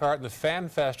take part in the Fan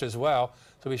Fest as well.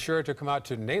 So be sure to come out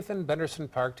to Nathan Benderson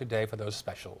Park today for those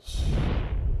specials.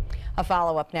 A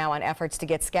follow-up now on efforts to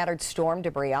get scattered storm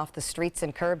debris off the streets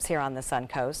and curbs here on the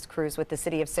Suncoast. Crews with the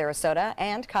city of Sarasota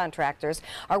and contractors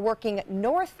are working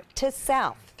north to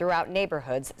south throughout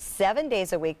neighborhoods 7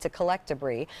 days a week to collect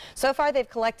debris. So far, they've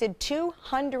collected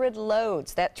 200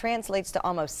 loads. That translates to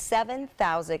almost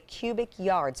 7,000 cubic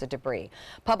yards of debris.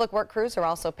 Public work crews are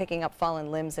also picking up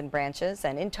fallen limbs and branches,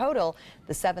 and in total,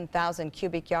 the 7,000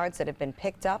 cubic yards that have been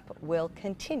picked up will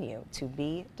continue to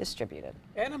be distributed.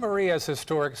 Anna Maria's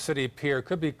historic city pier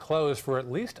could be closed for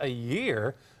at least a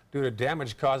year due to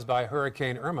damage caused by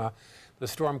Hurricane Irma. The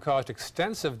storm caused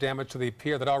extensive damage to the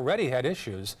pier that already had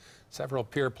issues. Several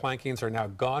pier plankings are now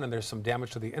gone, and there's some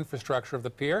damage to the infrastructure of the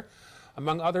pier.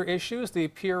 Among other issues, the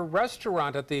pier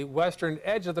restaurant at the western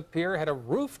edge of the pier had a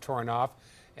roof torn off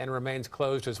and remains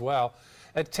closed as well.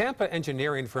 A Tampa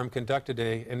engineering firm conducted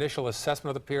an initial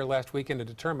assessment of the pier last weekend and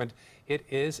determined it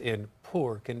is in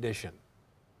poor condition.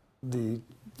 The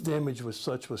damage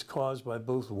was caused by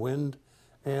both wind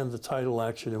and the tidal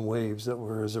action and waves that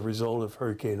were as a result of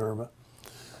Hurricane Irma.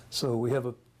 So we have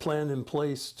a plan in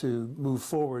place to move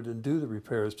forward and do the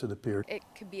repairs to the pier. It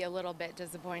could be a little bit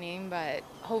disappointing, but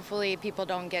hopefully people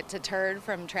don't get deterred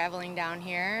from traveling down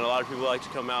here. A lot of people like to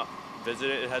come out,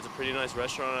 visit it. It has a pretty nice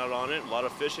restaurant out on it. A lot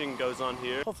of fishing goes on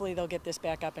here. Hopefully they'll get this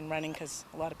back up and running because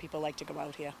a lot of people like to go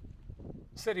out here.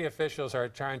 City officials are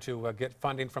trying to get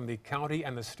funding from the county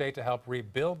and the state to help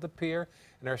rebuild the pier,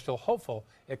 and are still hopeful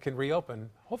it can reopen,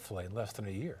 hopefully in less than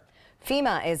a year.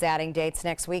 FEMA is adding dates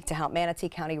next week to help Manatee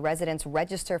County residents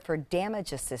register for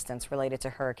damage assistance related to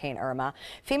Hurricane Irma.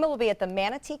 FEMA will be at the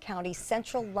Manatee County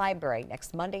Central Library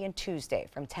next Monday and Tuesday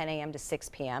from 10 a.m. to 6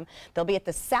 p.m. They'll be at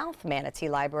the South Manatee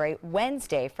Library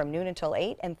Wednesday from noon until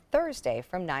 8 and Thursday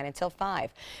from 9 until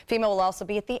 5. FEMA will also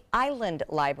be at the Island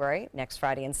Library next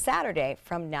Friday and Saturday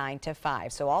from 9 to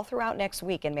 5. So all throughout next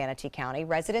week in Manatee County,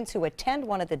 residents who attend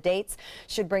one of the dates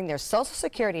should bring their Social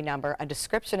Security number, a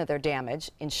description of their damage,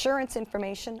 insurance insurance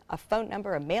information, a phone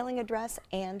number, a mailing address,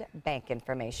 and bank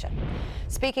information.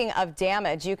 Speaking of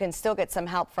damage, you can still get some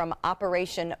help from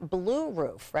Operation Blue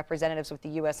Roof. Representatives with the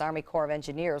U.S. Army Corps of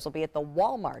Engineers will be at the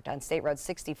Walmart on State Road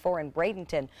 64 in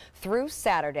Bradenton through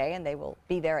Saturday, and they will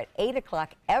be there at 8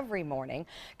 o'clock every morning.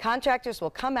 Contractors will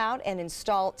come out and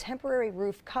install temporary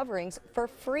roof coverings for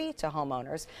free to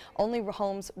homeowners. Only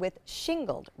homes with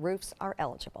shingled roofs are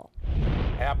eligible.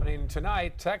 Happening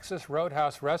tonight, Texas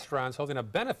Roadhouse restaurants holding a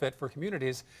benefit for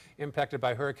communities impacted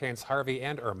by Hurricanes Harvey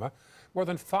and Irma. More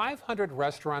than 500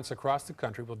 restaurants across the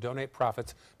country will donate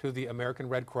profits to the American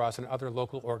Red Cross and other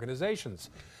local organizations.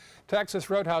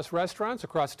 Texas Roadhouse restaurants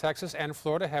across Texas and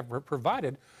Florida have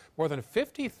provided more than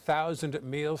 50,000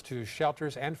 meals to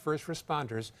shelters and first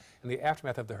responders in the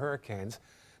aftermath of the hurricanes.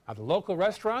 Now, the local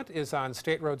restaurant is on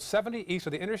State Road 70 east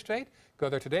of the interstate. Go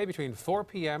there today between 4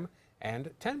 p.m. and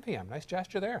 10 p.m. Nice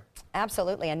gesture there.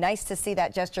 Absolutely, and nice to see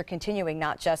that gesture continuing,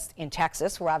 not just in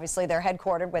Texas, where obviously they're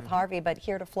headquartered with Harvey, but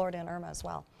here to Florida and Irma as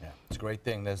well. Yeah, it's a great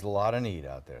thing. There's a lot of need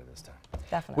out there this time.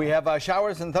 Definitely. We have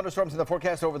showers and thunderstorms in the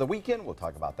forecast over the weekend. We'll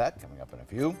talk about that coming up in a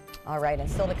few. All right, and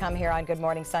still to come here on Good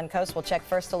Morning Suncoast, we'll check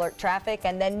first alert traffic,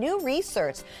 and then new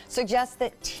research suggests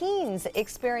that teens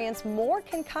experience more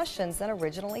concussions than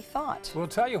originally thought. We'll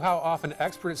tell you how often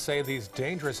experts say these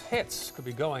dangerous hits could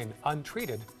be going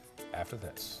untreated after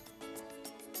this.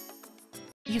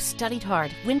 You studied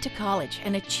hard, went to college,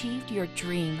 and achieved your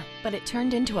dream, but it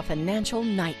turned into a financial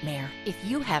nightmare. If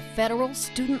you have federal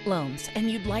student loans and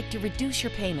you'd like to reduce your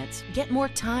payments, get more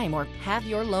time, or have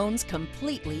your loans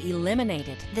completely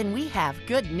eliminated, then we have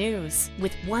good news.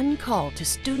 With one call to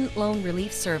Student Loan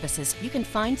Relief Services, you can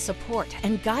find support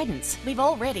and guidance. We've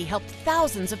already helped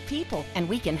thousands of people, and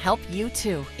we can help you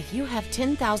too. If you have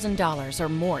 $10,000 or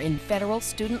more in federal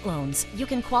student loans, you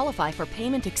can qualify for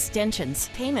payment extensions,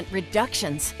 payment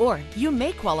reductions, or you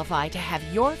may qualify to have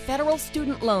your federal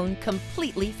student loan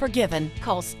completely forgiven.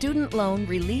 Call Student Loan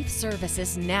Relief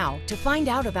Services now to find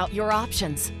out about your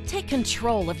options. Take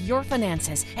control of your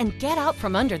finances and get out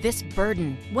from under this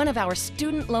burden. One of our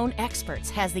student loan experts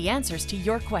has the answers to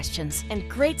your questions and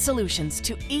great solutions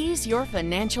to ease your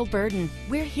financial burden.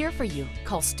 We're here for you.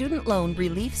 Call Student Loan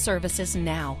Relief Services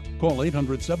now. Call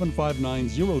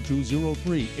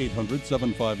 800-759-0203,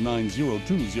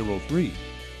 800-759-0203.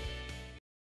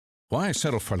 Why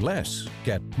settle for less?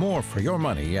 Get more for your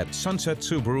money at Sunset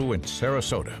Subaru in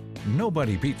Sarasota.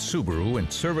 Nobody beats Subaru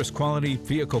in service quality,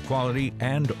 vehicle quality,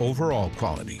 and overall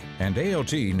quality. And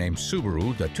ALG named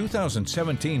Subaru the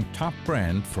 2017 top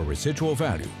brand for residual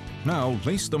value. Now,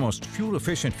 lease the most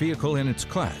fuel-efficient vehicle in its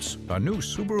class, a new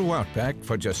Subaru Outback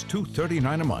for just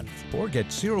 $239 a month, or get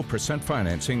 0%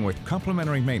 financing with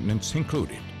complimentary maintenance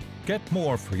included. Get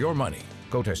more for your money.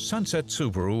 Go to Sunset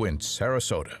Subaru in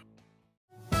Sarasota.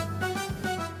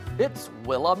 It's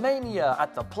Willamania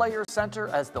at the Players Center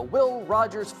as the Will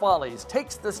Rogers Follies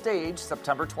takes the stage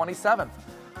September 27th.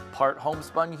 Part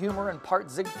homespun humor and part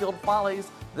Ziegfeld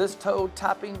Follies, this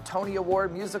toe-tapping Tony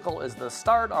Award musical is the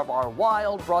start of our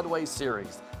wild Broadway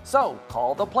series. So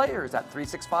call the Players at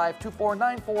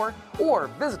 365-2494 or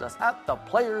visit us at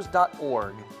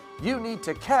theplayers.org. You need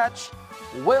to catch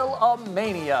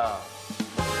Willamania.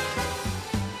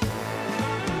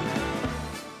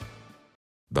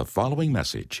 The following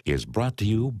message is brought to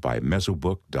you by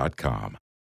Mesobook.com.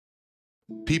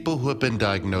 People who have been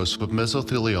diagnosed with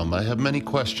mesothelioma have many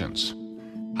questions.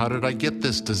 How did I get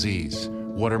this disease?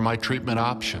 What are my treatment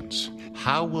options?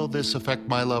 How will this affect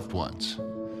my loved ones?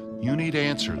 You need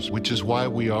answers, which is why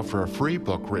we offer a free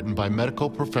book written by medical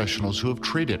professionals who have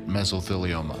treated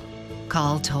mesothelioma.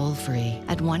 Call toll-free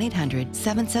at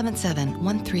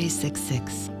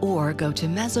 1-800-777-1366 or go to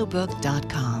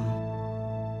mesobook.com.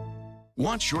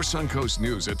 Watch your Suncoast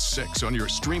News at 6 on your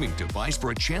streaming device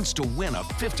for a chance to win a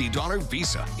 $50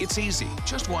 Visa. It's easy.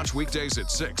 Just watch weekdays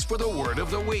at 6 for the word of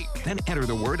the week. Then enter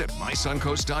the word at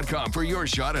mysuncoast.com for your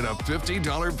shot at a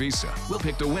 $50 Visa. We'll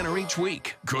pick the winner each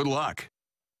week. Good luck.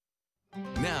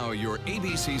 Now your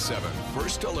ABC 7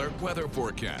 First Alert Weather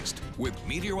Forecast with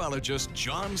meteorologist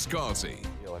John Scalzi.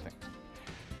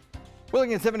 We're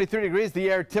looking at 73 degrees.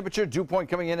 The air temperature, dew point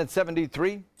coming in at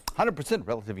 73. 100%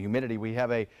 relative humidity. We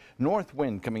have a north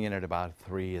wind coming in at about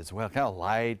 3 as well. Kind of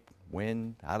light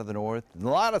wind out of the north. And a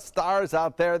lot of stars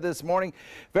out there this morning.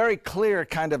 Very clear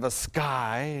kind of a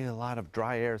sky. A lot of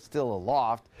dry air still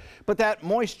aloft. But that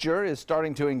moisture is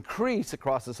starting to increase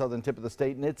across the southern tip of the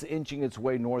state, and it's inching its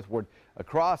way northward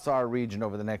across our region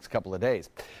over the next couple of days.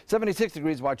 76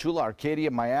 degrees Wauchula, Arcadia,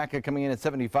 Mayaca coming in at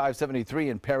 75, 73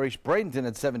 in Parrish, Bradenton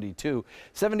at 72,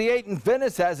 78 in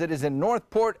Venice as it is in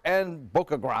Northport, and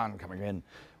Boca Grande coming in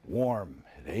warm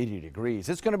at 80 degrees.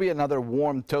 It's going to be another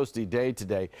warm, toasty day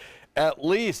today. At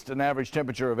least an average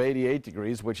temperature of 88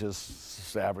 degrees, which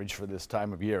is average for this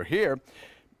time of year here.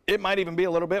 It might even be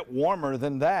a little bit warmer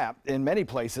than that in many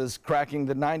places, cracking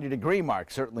the 90-degree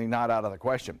mark. Certainly not out of the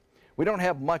question. We don't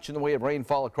have much in the way of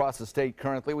rainfall across the state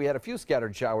currently. We had a few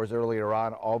scattered showers earlier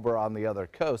on over on the other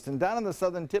coast. And down on the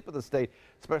southern tip of the state,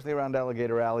 especially around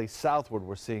Alligator Alley southward,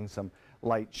 we're seeing some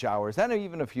light showers and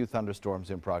even a few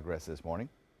thunderstorms in progress this morning.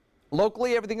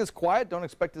 Locally, everything is quiet. Don't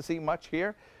expect to see much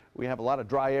here. We have a lot of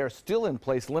dry air still in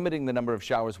place, limiting the number of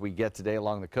showers we get today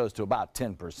along the coast to about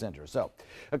 10% or so.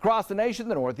 Across the nation,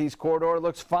 the Northeast corridor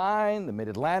looks fine. The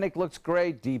Mid-Atlantic looks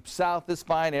great. Deep South is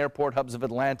fine. Airport hubs of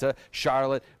Atlanta,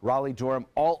 Charlotte, Raleigh-Durham,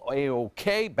 all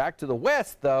A-OK. Back to the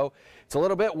west, though, it's a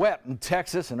little bit wet in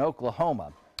Texas and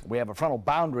Oklahoma. We have a frontal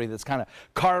boundary that's kind of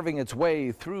carving its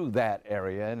way through that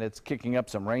area, and it's kicking up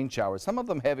some rain showers, some of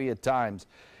them heavy at times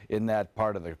in that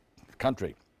part of the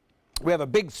country. We have a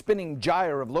big spinning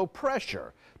gyre of low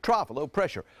pressure, trough of low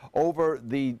pressure over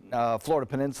the Florida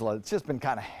Peninsula. It's just been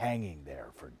kind of hanging there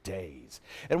for days.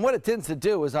 And what it tends to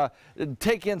do is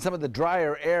take in some of the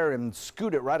drier air and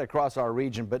scoot it right across our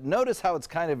region. But notice how it's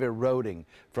kind of eroding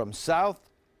from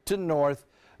south to north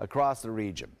across the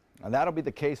region. And that'll be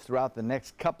the case throughout the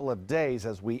next couple of days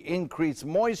as we increase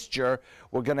moisture.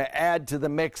 We're going to add to the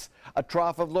mix a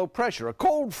trough of low pressure, a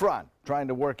cold front trying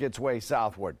to work its way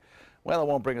southward. Well, it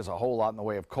won't bring us a whole lot in the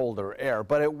way of colder air,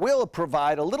 but it will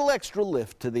provide a little extra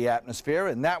lift to the atmosphere,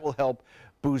 and that will help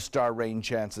boost our rain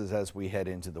chances as we head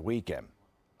into the weekend.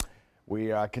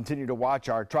 We continue to watch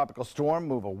our tropical storm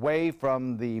move away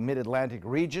from the mid-Atlantic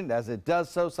region. As it does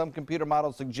so, some computer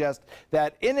models suggest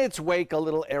that in its wake, a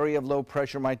little area of low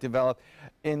pressure might develop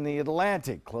in the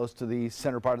Atlantic, close to the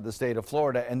center part of the state of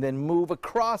Florida, and then move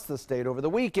across the state over the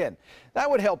weekend. That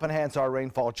would help enhance our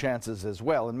rainfall chances as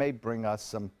well, and may bring us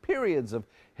some periods of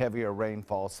heavier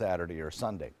rainfall Saturday or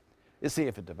Sunday. Let's see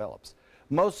if it develops.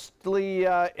 Mostly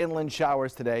inland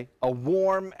showers today, a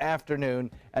warm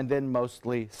afternoon, and then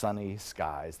mostly sunny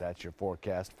skies. That's your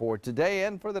forecast for today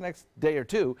and for the next day or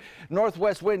two.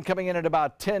 Northwest wind coming in at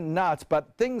about 10 knots, but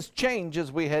things change as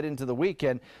we head into the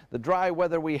weekend. The dry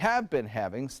weather we have been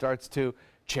having starts to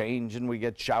change, and we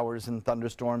get showers and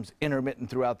thunderstorms intermittent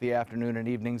throughout the afternoon and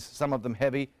evenings, some of them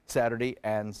heavy Saturday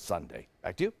and Sunday.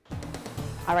 Back to you.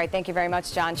 All right, thank you very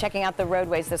much, John. Checking out the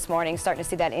roadways this morning, starting to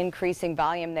see that increasing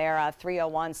volume there.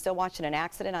 301, still watching an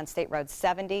accident on State Road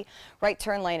 70. Right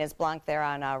turn lane is blocked there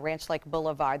on Ranch Lake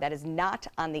Boulevard. That is not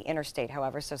on the interstate,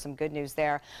 however, so some good news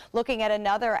there. Looking at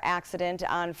another accident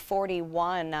on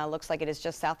 41, looks like it is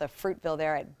just south of Fruitville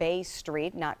there at Bay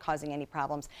Street, not causing any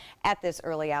problems at this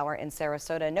early hour in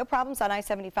Sarasota. No problems on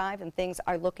I-75, and things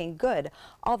are looking good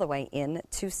all the way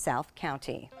into South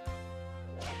County.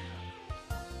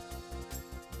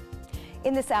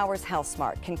 In this hour's Health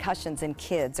Smart, concussions in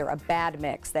kids are a bad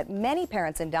mix that many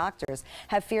parents and doctors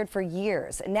have feared for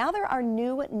years. Now there are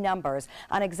new numbers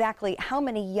on exactly how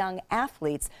many young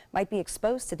athletes might be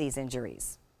exposed to these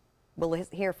injuries. We'll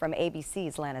hear from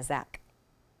ABC's Lana Zach.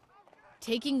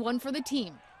 Taking one for the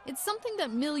team. It's something that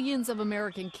millions of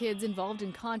American kids involved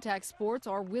in contact sports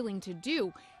are willing to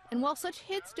do. And while such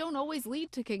hits don't always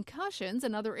lead to concussions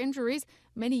and other injuries,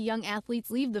 many young athletes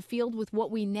leave the field with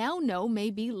what we now know may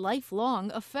be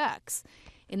lifelong effects.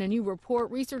 In a new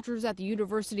report, researchers at the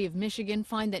University of Michigan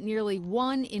find that nearly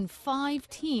 1 in 5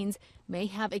 teens may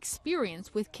have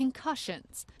experience with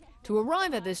concussions. To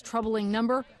arrive at this troubling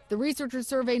number, the researchers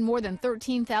surveyed more than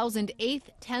 13,000 8th,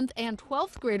 10th, and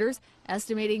 12th graders,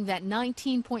 estimating that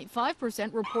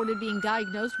 19.5% reported being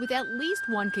diagnosed with at least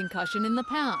one concussion in the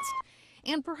past.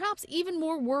 And perhaps even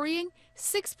more worrying,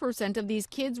 6% of these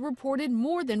kids reported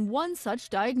more than one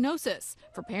such diagnosis.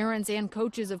 For parents and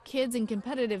coaches of kids in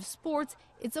competitive sports,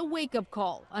 it's a wake-up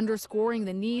call, underscoring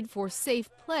the need for safe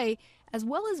play as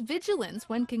well as vigilance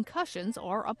when concussions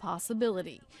are a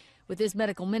possibility. With this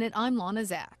Medical Minute, I'm Lana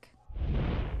Zach.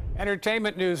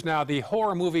 Entertainment news now. The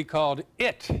horror movie called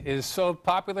It is so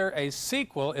popular, a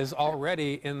sequel is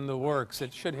already in the works.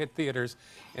 It should hit theaters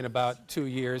in about 2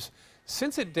 years.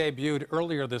 Since it debuted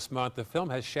earlier this month, the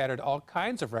film has shattered all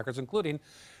kinds of records, including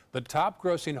the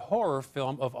top-grossing horror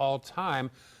film of all time.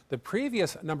 The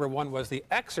previous #1 was The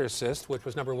Exorcist, which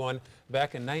was #1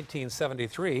 back in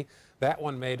 1973. That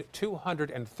one made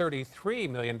 $233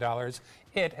 million.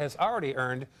 It has already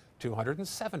earned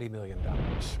 $270 million.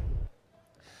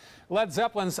 Led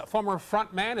Zeppelin's former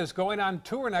frontman is going on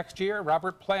tour next year.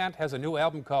 Robert Plant has a new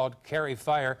album called Carry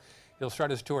Fire. He'll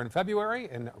start his tour in February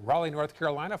in Raleigh, North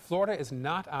Carolina. Florida is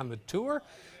not on the tour.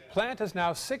 Plant is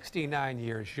now 69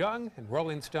 years young, and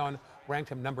Rolling Stone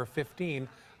ranked him #15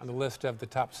 on the list of the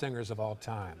top singers of all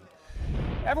time.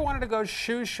 Ever wanted to go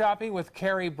shoe shopping with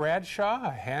Carrie Bradshaw? A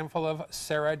handful of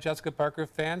Sarah Jessica Parker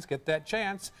fans get that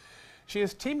chance. She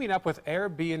is teaming up with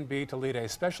Airbnb to lead a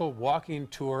special walking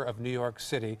tour of New York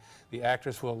City. The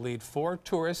actress will lead 4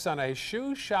 tourists on a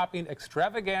shoe shopping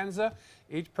extravaganza.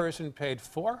 Each person paid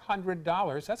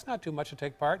 $400. That's not too much to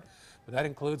take part, but that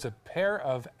includes a pair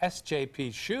of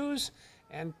SJP shoes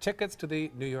and tickets to the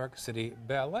New York City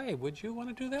Ballet. Would you want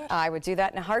to do that? I would do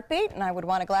that in a heartbeat, and I would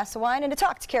want a glass of wine and to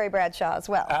talk to Carrie Bradshaw as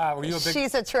well. Were you a big...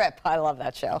 She's a trip. I love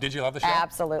that show. Did you love the show?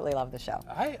 Absolutely love the show.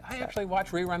 I actually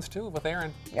watch reruns too with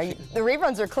Aaron. The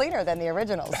reruns are cleaner than the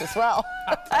originals as well.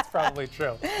 That's probably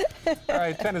true. All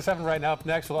right, 10 to 7 right now. Up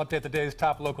next, we'll update the day's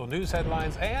top local news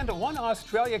headlines, and one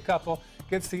Australia couple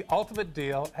gets the ultimate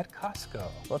deal at Costco.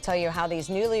 We'll tell you how these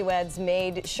newlyweds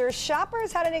made sure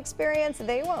shoppers had an experience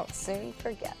they won't soon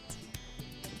forget.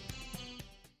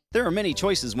 There are many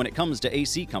choices when it comes to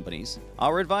AC companies.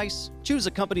 Our advice? Choose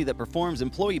a company that performs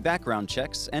employee background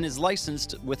checks and is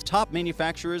licensed with top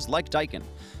manufacturers like Daikin.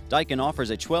 Daikin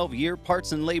offers a 12-year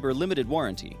parts and labor limited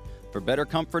warranty. For better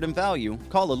comfort and value,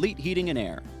 call Elite Heating and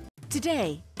Air.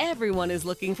 Today, everyone is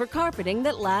looking for carpeting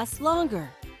that lasts longer.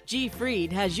 G.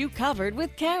 Fried has you covered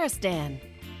with Karastan.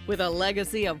 With a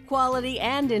legacy of quality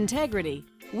and integrity,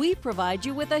 we provide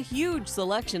you with a huge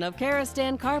selection of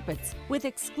Karastan carpets with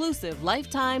exclusive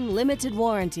lifetime limited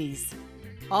warranties.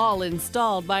 All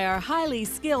installed by our highly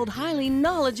skilled, highly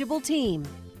knowledgeable team.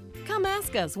 Come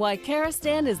ask us why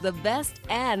Karastan is the best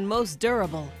and most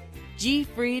durable. G.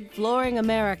 Fried Flooring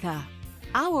America.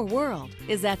 Our world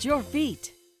is at your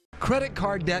feet. Credit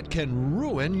card debt can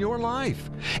ruin your life.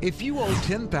 If you owe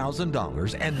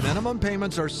 $10,000 and minimum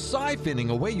payments are siphoning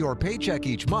away your paycheck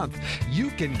each month, you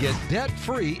can get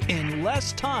debt-free in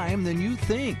less time than you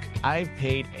think. I've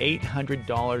paid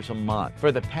 $800 a month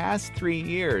for the past 3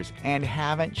 years and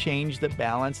haven't changed the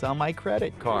balance on my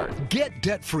credit card. Get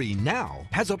debt-free now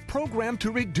has a program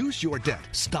to reduce your debt,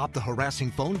 stop the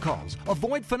harassing phone calls,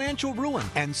 avoid financial ruin,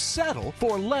 and settle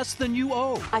for less than you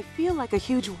owe. I feel like a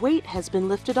huge weight has been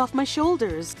lifted off my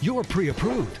shoulders. You're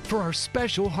pre-approved for our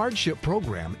special hardship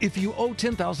program if you owe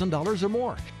 $10,000 or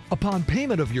more. Upon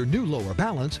payment of your new lower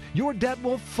balance, your debt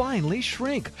will finally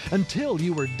shrink until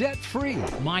you are debt-free.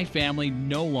 My family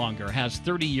no longer has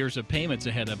 30 years of payments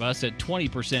ahead of us at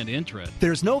 20% interest.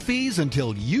 There's no fees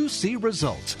until you see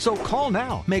results. So call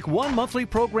now, make one monthly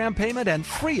program payment, and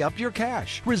free up your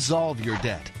cash. Resolve your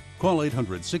debt. Call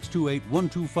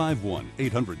 800-628-1251,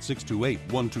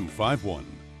 800-628-1251.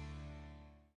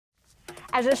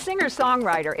 As a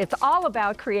singer-songwriter, it's all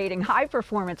about creating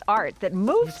high-performance art that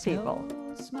moves people.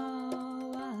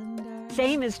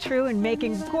 Same is true in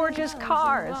making gorgeous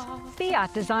cars.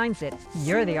 Fiat designs it.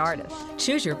 You're the artist.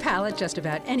 Choose your palette just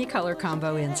about any color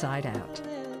combo inside out.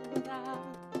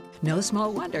 No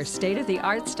small wonder,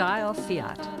 state-of-the-art style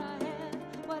Fiat.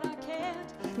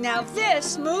 Now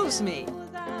this moves me.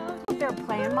 They're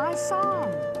playing my song.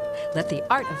 Let the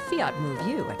art of Fiat move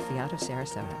you at Fiat of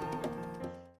Sarasota.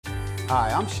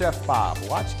 Hi, I'm Chef Bob.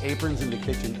 Watch Aprons in the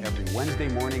Kitchen every Wednesday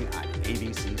morning on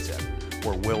ABC7,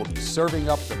 where we'll be serving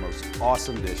up the most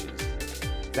awesome dishes.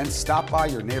 Then stop by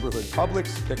your neighborhood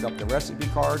Publix, pick up the recipe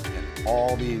card and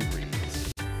all the ingredients.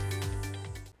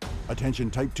 Attention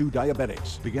type 2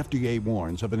 diabetics. The FDA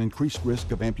warns of an increased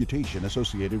risk of amputation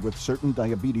associated with certain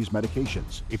diabetes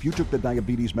medications. If you took the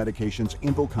diabetes medications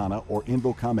Invokana or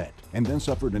Invokamet and then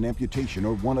suffered an amputation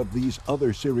or one of these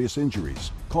other serious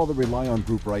injuries, call the Rely On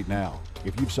Group right now.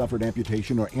 If you've suffered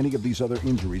amputation or any of these other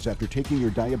injuries after taking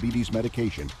your diabetes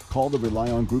medication, call the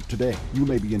Rely On Group today. You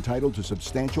may be entitled to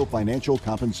substantial financial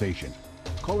compensation.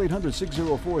 Call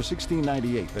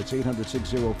 800-604-1698. That's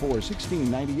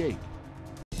 800-604-1698.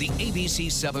 The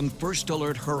ABC7 First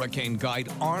Alert Hurricane Guide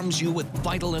arms you with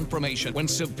vital information when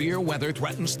severe weather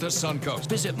threatens the Suncoast.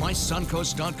 Visit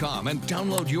mysuncoast.com and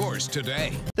download yours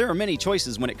today. There are many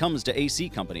choices when it comes to AC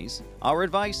companies. Our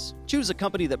advice? Choose a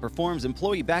company that performs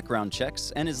employee background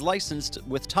checks and is licensed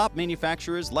with top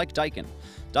manufacturers like Daikin.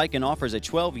 Daikin offers a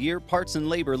 12-year parts and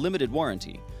labor limited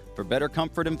warranty. For better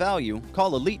comfort and value,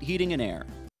 call Elite Heating and Air.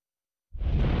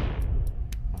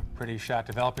 Pretty shot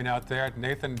developing out there at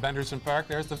Nathan Benderson Park.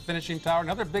 There's the finishing tower.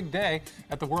 Another big day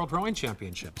at the World Rowing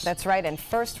Championships. That's right, and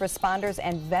first responders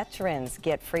and veterans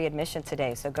get free admission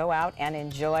today, so go out and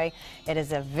enjoy. It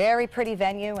is a very pretty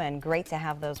venue and great to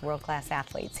have those world-class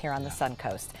athletes here on the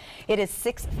Suncoast. It is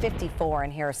 6:54,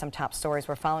 and here are some top stories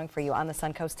we're following for you on the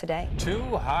Suncoast today.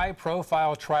 2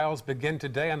 high-profile trials begin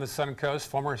today on the Suncoast.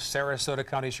 Former Sarasota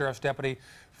County Sheriff's Deputy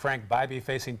Frank Bybee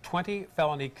facing 20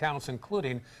 felony counts,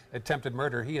 including attempted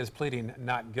murder. He is pleading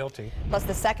not guilty. Plus,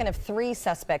 the second of 3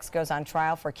 suspects goes on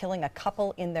trial for killing a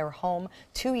couple in their home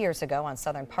 2 years ago on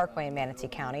Southern Parkway in Manatee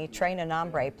County. Trey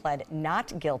Nanambre pled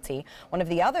not guilty. One of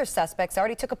the other suspects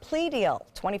already took a plea deal,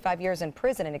 25 years in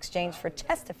prison in exchange for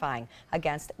testifying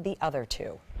against the other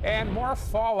 2. And more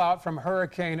fallout from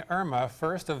Hurricane Irma.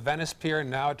 First the Venice Pier,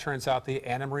 now it turns out the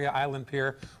Anna Maria Island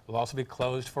Pier will also be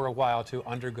closed for a while to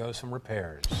undergo some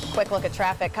repairs. Quick look at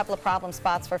traffic. Couple of problem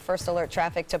spots for First Alert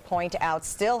Traffic to point out.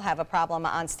 Still have a problem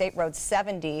on State Road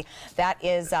 70. That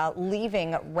is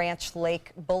leaving Ranch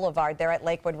Lake Boulevard there at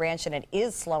Lakewood Ranch, and it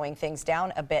is slowing things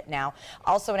down a bit now.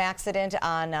 Also an accident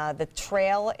on the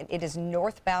trail. It is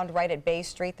northbound right at Bay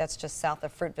Street. That's just south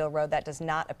of Fruitville Road. That does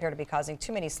not appear to be causing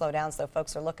too many slowdowns, though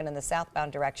folks are looking in the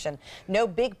southbound direction. No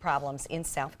big problems in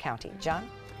South County. John?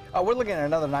 We're looking at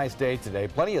another nice day today.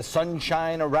 Plenty of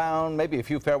sunshine around, maybe a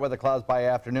few fair weather clouds by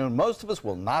afternoon. Most of us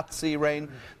will not see rain.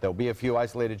 There'll be a few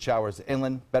isolated showers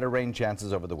inland. Better rain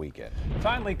chances over the weekend.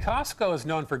 Finally, Costco is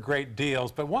known for great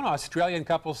deals, but one Australian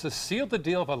couple has sealed the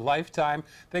deal of a lifetime.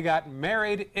 They got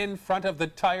married in front of the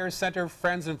tire center.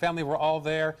 Friends and family were all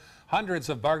there. Hundreds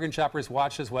of bargain shoppers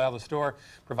watched as well. The store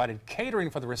provided catering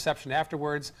for the reception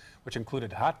afterwards, which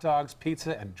included hot dogs,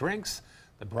 pizza, and drinks.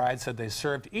 The bride said they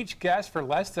served each guest for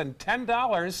less than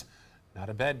 $10. Not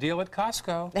a bad deal at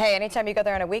Costco. Hey, anytime you go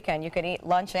there on a weekend, you can eat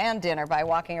lunch and dinner by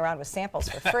walking around with samples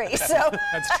for free. So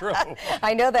that's true.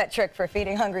 I know that trick for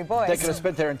feeding hungry boys. They could have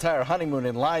spent their entire honeymoon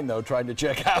in line, though, trying to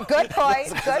check out. Good point.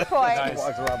 Good point. Nice.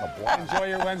 Walks around the block. Enjoy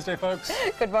your Wednesday, folks.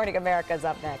 Good Morning America's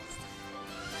up next.